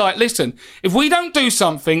building, and they're like, listen, if we don't do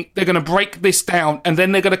something, they're going to break this down, and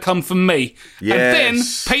then they're going to come for me. Yes. And then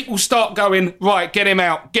people start going, right, get him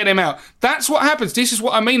out. That's what happens. This is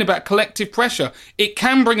what I mean about collective pressure. It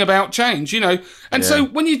can bring about change, And so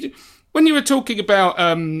when you were talking about,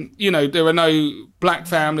 there are no black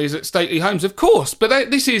families at stately homes, of course,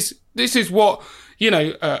 but this is what...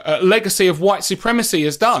 a legacy of white supremacy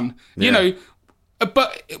has done.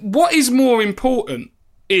 But what is more important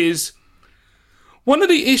is one of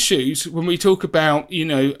the issues when we talk about,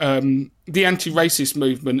 the anti-racist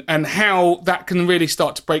movement and how that can really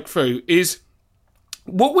start to break through is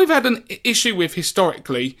what we've had an issue with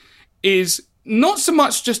historically is not so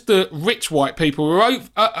much just the rich white people who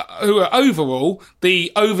are overall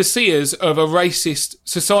the overseers of a racist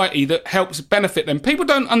society that helps benefit them. People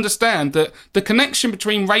don't understand that the connection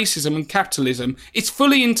between racism and capitalism is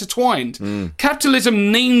fully intertwined.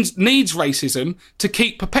 Capitalism needs racism to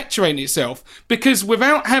keep perpetuating itself because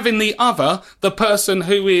without having the other, the person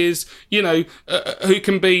who is, who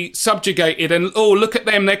can be subjugated and, oh, look at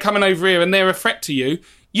them, they're coming over here and they're a threat to you,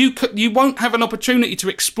 you won't have an opportunity to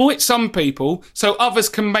exploit some people so others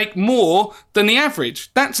can make more than the average.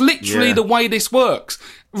 That's literally the way this works.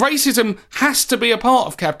 Racism has to be a part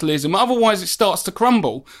of capitalism, otherwise it starts to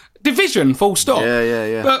crumble. Division, full stop.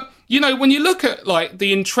 Yeah. But, when you look at, like,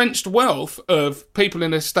 the entrenched wealth of people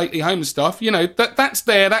in a stately home and stuff, that's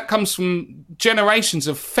there. That comes from generations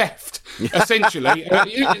of theft, essentially.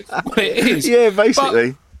 It is. Yeah,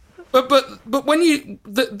 basically. But when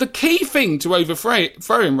the key thing to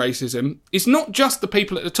overthrowing racism is not just the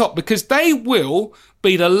people at the top, because they will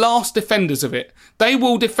be the last defenders of it. They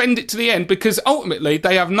will defend it to the end because ultimately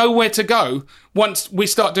they have nowhere to go once we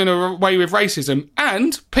start doing away with racism.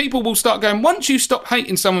 And people will start going, once you stop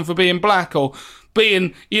hating someone for being black or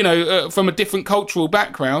being, from a different cultural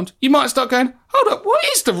background, you might start going, hold up, what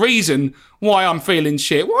is the reason why I'm feeling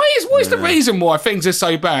shit? What is the reason why things are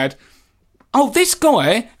so bad? oh, this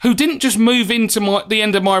guy who didn't just move into the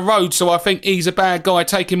end of my road, so I think he's a bad guy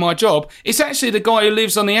taking my job. It's actually the guy who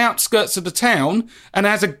lives on the outskirts of the town and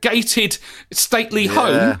has a gated, stately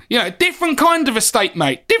home. You know, different kind of estate,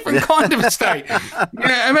 mate. Different kind of estate. You know what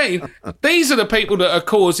I mean? These are the people that are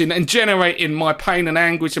causing and generating my pain and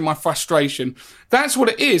anguish and my frustration. That's what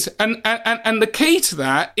it is. And the key to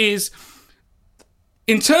that is,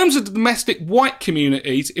 in terms of the domestic white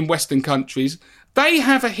communities in Western countries, they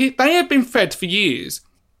have been fed for years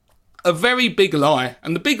a very big lie.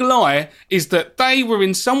 And the big lie is that they were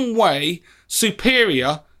in some way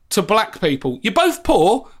superior to black people. You're both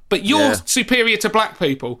poor, but you're superior to black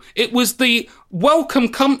people. It was the welcome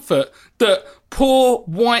comfort that poor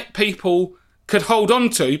white people could hold on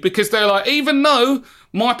to, because they're like, even though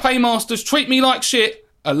my paymasters treat me like shit,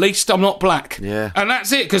 at least I'm not black. Yeah. And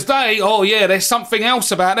that's it, because there's something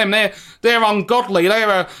else about them. They're ungodly.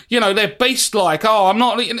 They're beast-like. Oh, I'm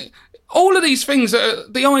not... All of these things,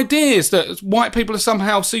 the ideas that white people are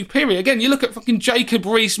somehow superior. Again, you look at fucking Jacob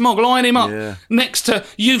Rees-Mogg, line him up next to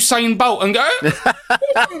Usain Bolt and go,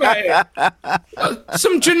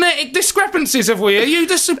 some genetic discrepancies have we? Are you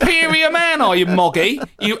the superior man, are you, Moggy?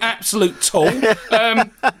 You absolute tool.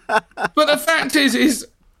 But the fact is,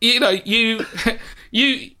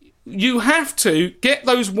 you have to get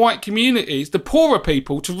those white communities, the poorer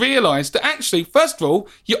people, to realise that actually, first of all,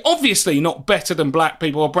 you're obviously not better than black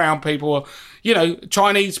people or brown people or,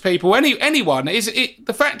 Chinese people, anyone.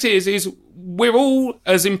 The fact is we're all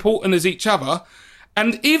as important as each other.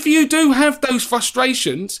 And if you do have those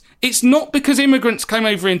frustrations, it's not because immigrants came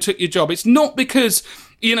over and took your job. It's not because,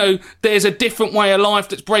 there's a different way of life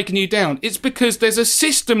that's breaking you down. It's because there's a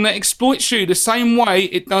system that exploits you the same way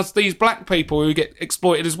it does these black people who get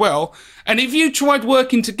exploited as well. And if you tried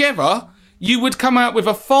working together, you would come out with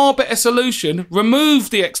a far better solution,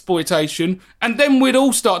 remove the exploitation, and then we'd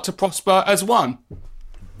all start to prosper as one.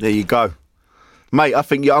 There you go. Mate, I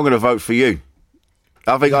think I'm going to vote for you.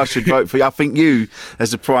 I think I should vote for you. I think you,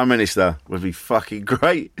 as the Prime Minister, would be fucking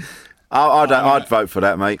great. I'd vote for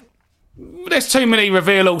that, mate. There's too many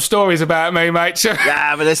reveal-all stories about me, mate.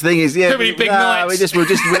 Yeah, but this thing is, too many big nights. We'll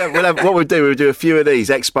have what we'll do a few of these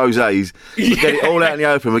exposés. We'll get it all out in the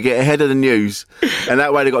open. We'll get ahead of the news, and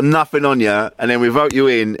that way they've got nothing on you. And then we vote you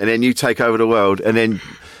in, and then you take over the world, and then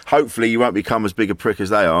hopefully you won't become as big a prick as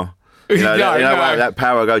they are. That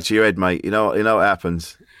power will go to your head, mate. You know what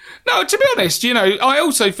happens. No, to be honest, I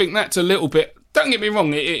also think that's a little bit. Don't get me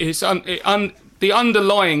wrong. The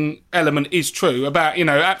underlying element is true about,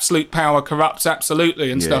 absolute power corrupts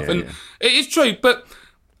absolutely and stuff. And it is true. But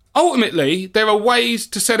ultimately, there are ways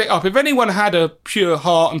to set it up. If anyone had a pure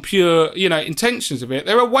heart and pure, intentions of it,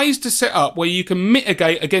 there are ways to set up where you can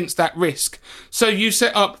mitigate against that risk. So you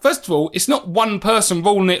set up, first of all, it's not one person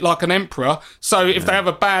ruling it like an emperor. So if they have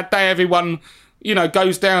a bad day, everyone,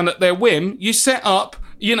 goes down at their whim. You set up,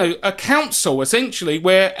 a council, essentially,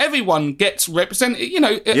 where everyone gets represented,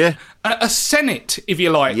 a Senate, if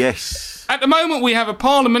you like. Yes. At the moment, we have a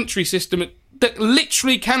parliamentary system that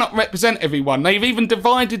literally cannot represent everyone. They've even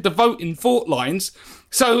divided the vote in fault lines.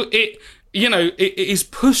 So it is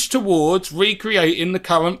pushed towards recreating the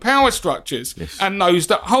current power structures and those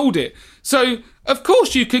that hold it. So, of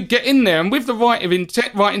course, you could get in there, and with the right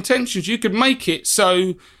intentions, you could make it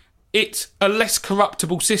so it's a less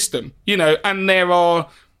corruptible system, and there are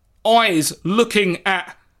eyes looking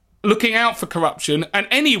out for corruption, and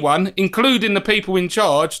anyone, including the people in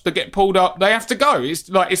charge that get pulled up, they have to go. It's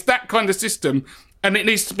that kind of system, and it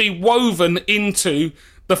needs to be woven into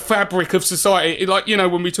the fabric of society. Like,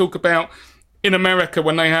 when we talk about in America,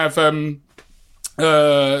 when they have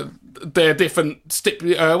their different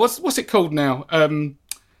what's it called now?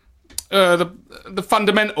 The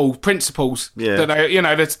fundamental principles that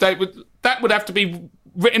that would have to be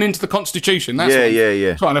written into the Constitution. That's what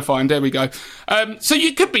I'm trying to find. There we go. So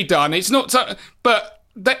you could be done. It's not so, but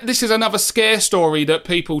this is another scare story that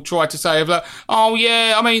people try to say of like, oh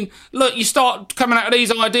yeah, I mean, look, you start coming out of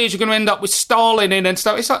these ideas, you're going to end up with Stalin in and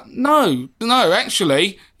stuff. It's like, no,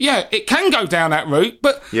 actually, yeah, it can go down that route,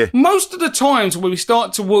 but most of the times when we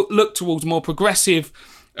start to look towards more progressive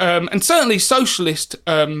and certainly socialist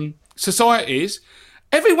societies,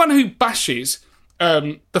 everyone who bashes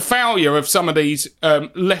the failure of some of these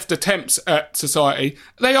left attempts at society,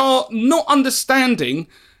 they are not understanding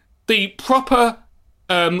the proper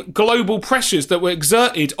global pressures that were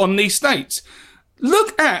exerted on these states.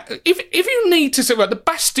 Look at, if you need to say, the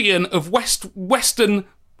bastion of Western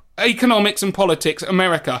economics and politics,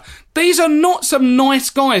 America. These are not some nice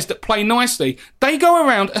guys that play nicely. They go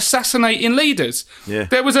around assassinating leaders. Yeah.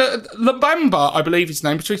 There was a Lubamba, I believe his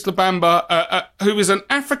name, Patrice Lubamba, who was an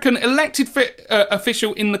African elected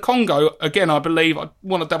official in the Congo. Again, I believe, I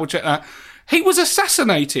want to double check that. He was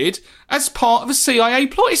assassinated as part of a CIA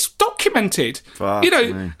plot. It's documented. Fuck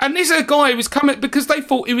me. And this is a guy who was coming because they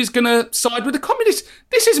thought he was going to side with the communists.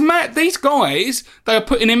 This is mad. These guys, they are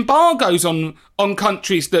putting embargoes on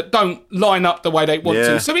countries that don't line up the way they want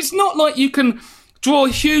to. So it's not like you can draw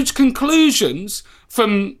huge conclusions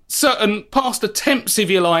from certain past attempts, if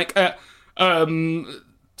you like, at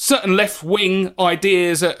certain left-wing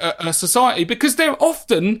ideas at a society, because they're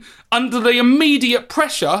often under the immediate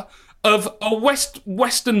pressure of a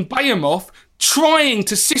Western behemoth trying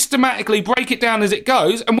to systematically break it down as it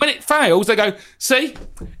goes, and when it fails, they go, see,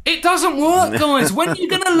 it doesn't work, guys. When are you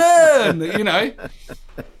going to learn?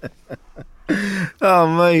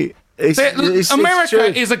 Oh, mate.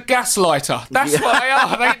 America is a gaslighter. That's what they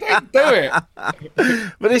are. They do it.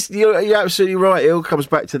 But you're absolutely right. It all comes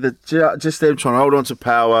back to just them trying to hold on to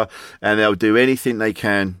power, and they'll do anything they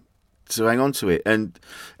can to hang on to it. And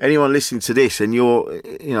anyone listening to this, and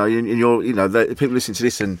the people listening to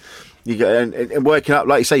this, and you go and waking up,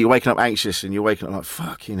 like you say, you're waking up anxious, and you're waking up like,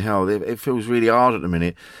 fucking hell, it feels really hard at the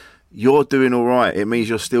minute. You're doing all right. It means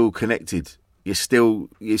you're still connected. You're still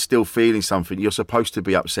feeling something. You're supposed to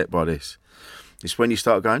be upset by this. It's when you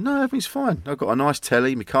start going, no, everything's fine. I've got a nice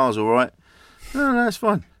telly. My car's all right. No, it's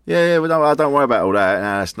fine. Yeah, well, don't worry about all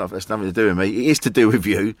that. No, that's nothing to do with me. It is to do with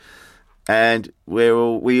you. And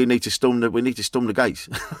we need to storm the gates.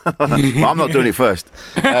 Well, I'm not doing it first.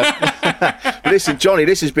 But listen, Johnny,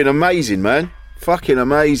 this has been amazing, man. Fucking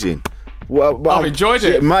amazing. Well, I've enjoyed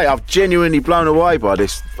it, mate. I've genuinely blown away by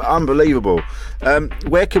this. Unbelievable.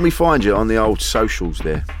 Where can we find you on the old socials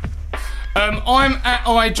there? I'm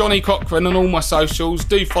at Johnny Cochran on all my socials.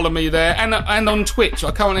 Do follow me there, and on Twitch.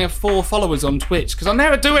 I currently have 4 followers on Twitch because I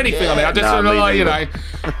never do anything on it. I just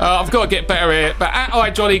I've got to get better at it. But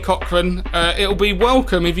at Johnny Cochran, it'll be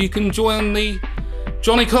welcome if you can join the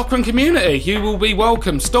Johnny Cochran community. You will be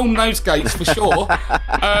welcome. Storm those gates for sure.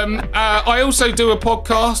 I also do a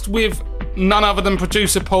podcast with none other than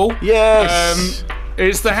producer Paul. Yes.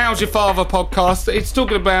 It's the How's Your Father podcast. It's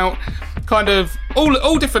talking about kind of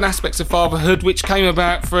all different aspects of fatherhood, which came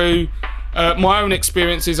about through my own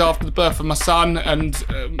experiences after the birth of my son, and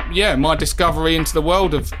my discovery into the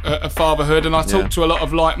world of fatherhood. And I talk to a lot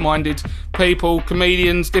of like-minded people,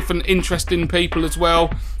 comedians, different interesting people as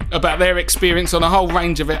well, about their experience on a whole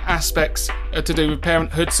range of aspects to do with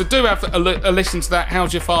parenthood. So do have a listen to that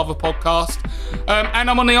How's Your Father podcast. And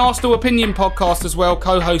I'm on the Arsenal Opinion podcast as well,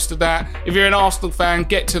 co-host of that. If you're an Arsenal fan,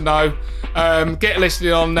 get to know. Get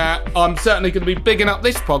listening on that. I'm certainly going to be bigging up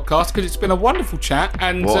this podcast because it's been a wonderful chat.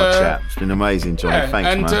 And what a chat. It's been amazing, Johnny.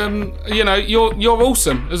 Thanks, man. And you're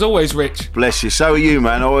awesome as always, Rich. Bless you. So are you,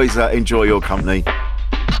 man. I always enjoy your company.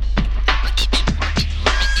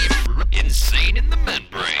 Insane in the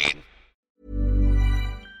Membrane.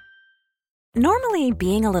 Normally,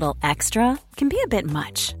 being a little extra can be a bit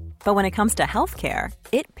much, but when it comes to healthcare,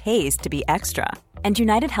 it pays to be extra. And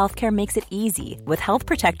United Healthcare makes it easy with Health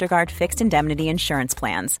Protector Guard fixed indemnity insurance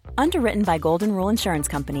plans. Underwritten by Golden Rule Insurance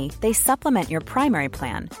Company, they supplement your primary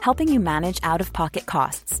plan, helping you manage out-of-pocket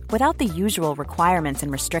costs without the usual requirements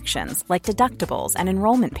and restrictions like deductibles and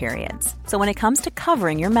enrollment periods. So when it comes to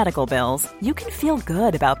covering your medical bills, you can feel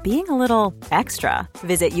good about being a little extra.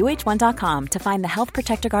 Visit UH1.com to find the Health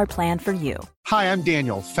Protector Guard plan for you. Hi, I'm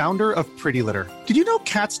Daniel, founder of Pretty Litter. Did you know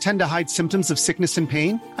cats tend to hide symptoms of sickness and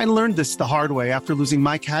pain? I learned this the hard way after losing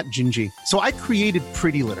my cat, Gingy. So I created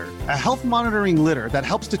Pretty Litter, a health monitoring litter that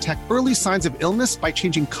helps detect early signs of illness by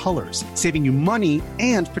changing colors, saving you money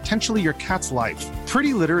and potentially your cat's life.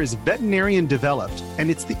 Pretty Litter is veterinarian developed,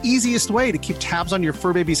 and it's the easiest way to keep tabs on your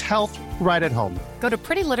fur baby's health right at home. Go to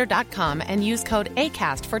prettylitter.com and use code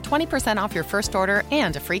ACAST for 20% off your first order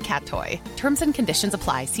and a free cat toy. Terms and conditions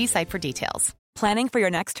apply. See site for details. Planning for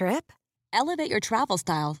your next trip? Elevate your travel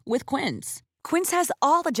style with Quince. Quince has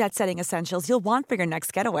all the jet-setting essentials you'll want for your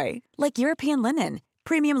next getaway, like European linen,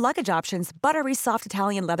 premium luggage options, buttery soft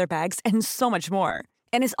Italian leather bags, and so much more.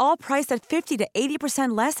 And is all priced at 50 to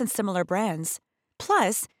 80% less than similar brands.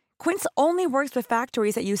 Plus, Quince only works with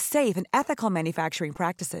factories that use safe and ethical manufacturing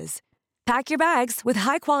practices. Pack your bags with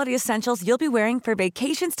high-quality essentials you'll be wearing for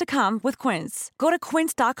vacations to come with Quince. Go to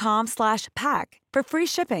quince.com/pack for free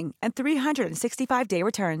shipping and 365-day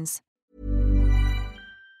returns.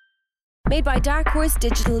 Made by darkhorse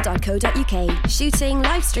Digital.co.uk. Shooting,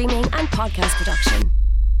 live streaming and podcast production.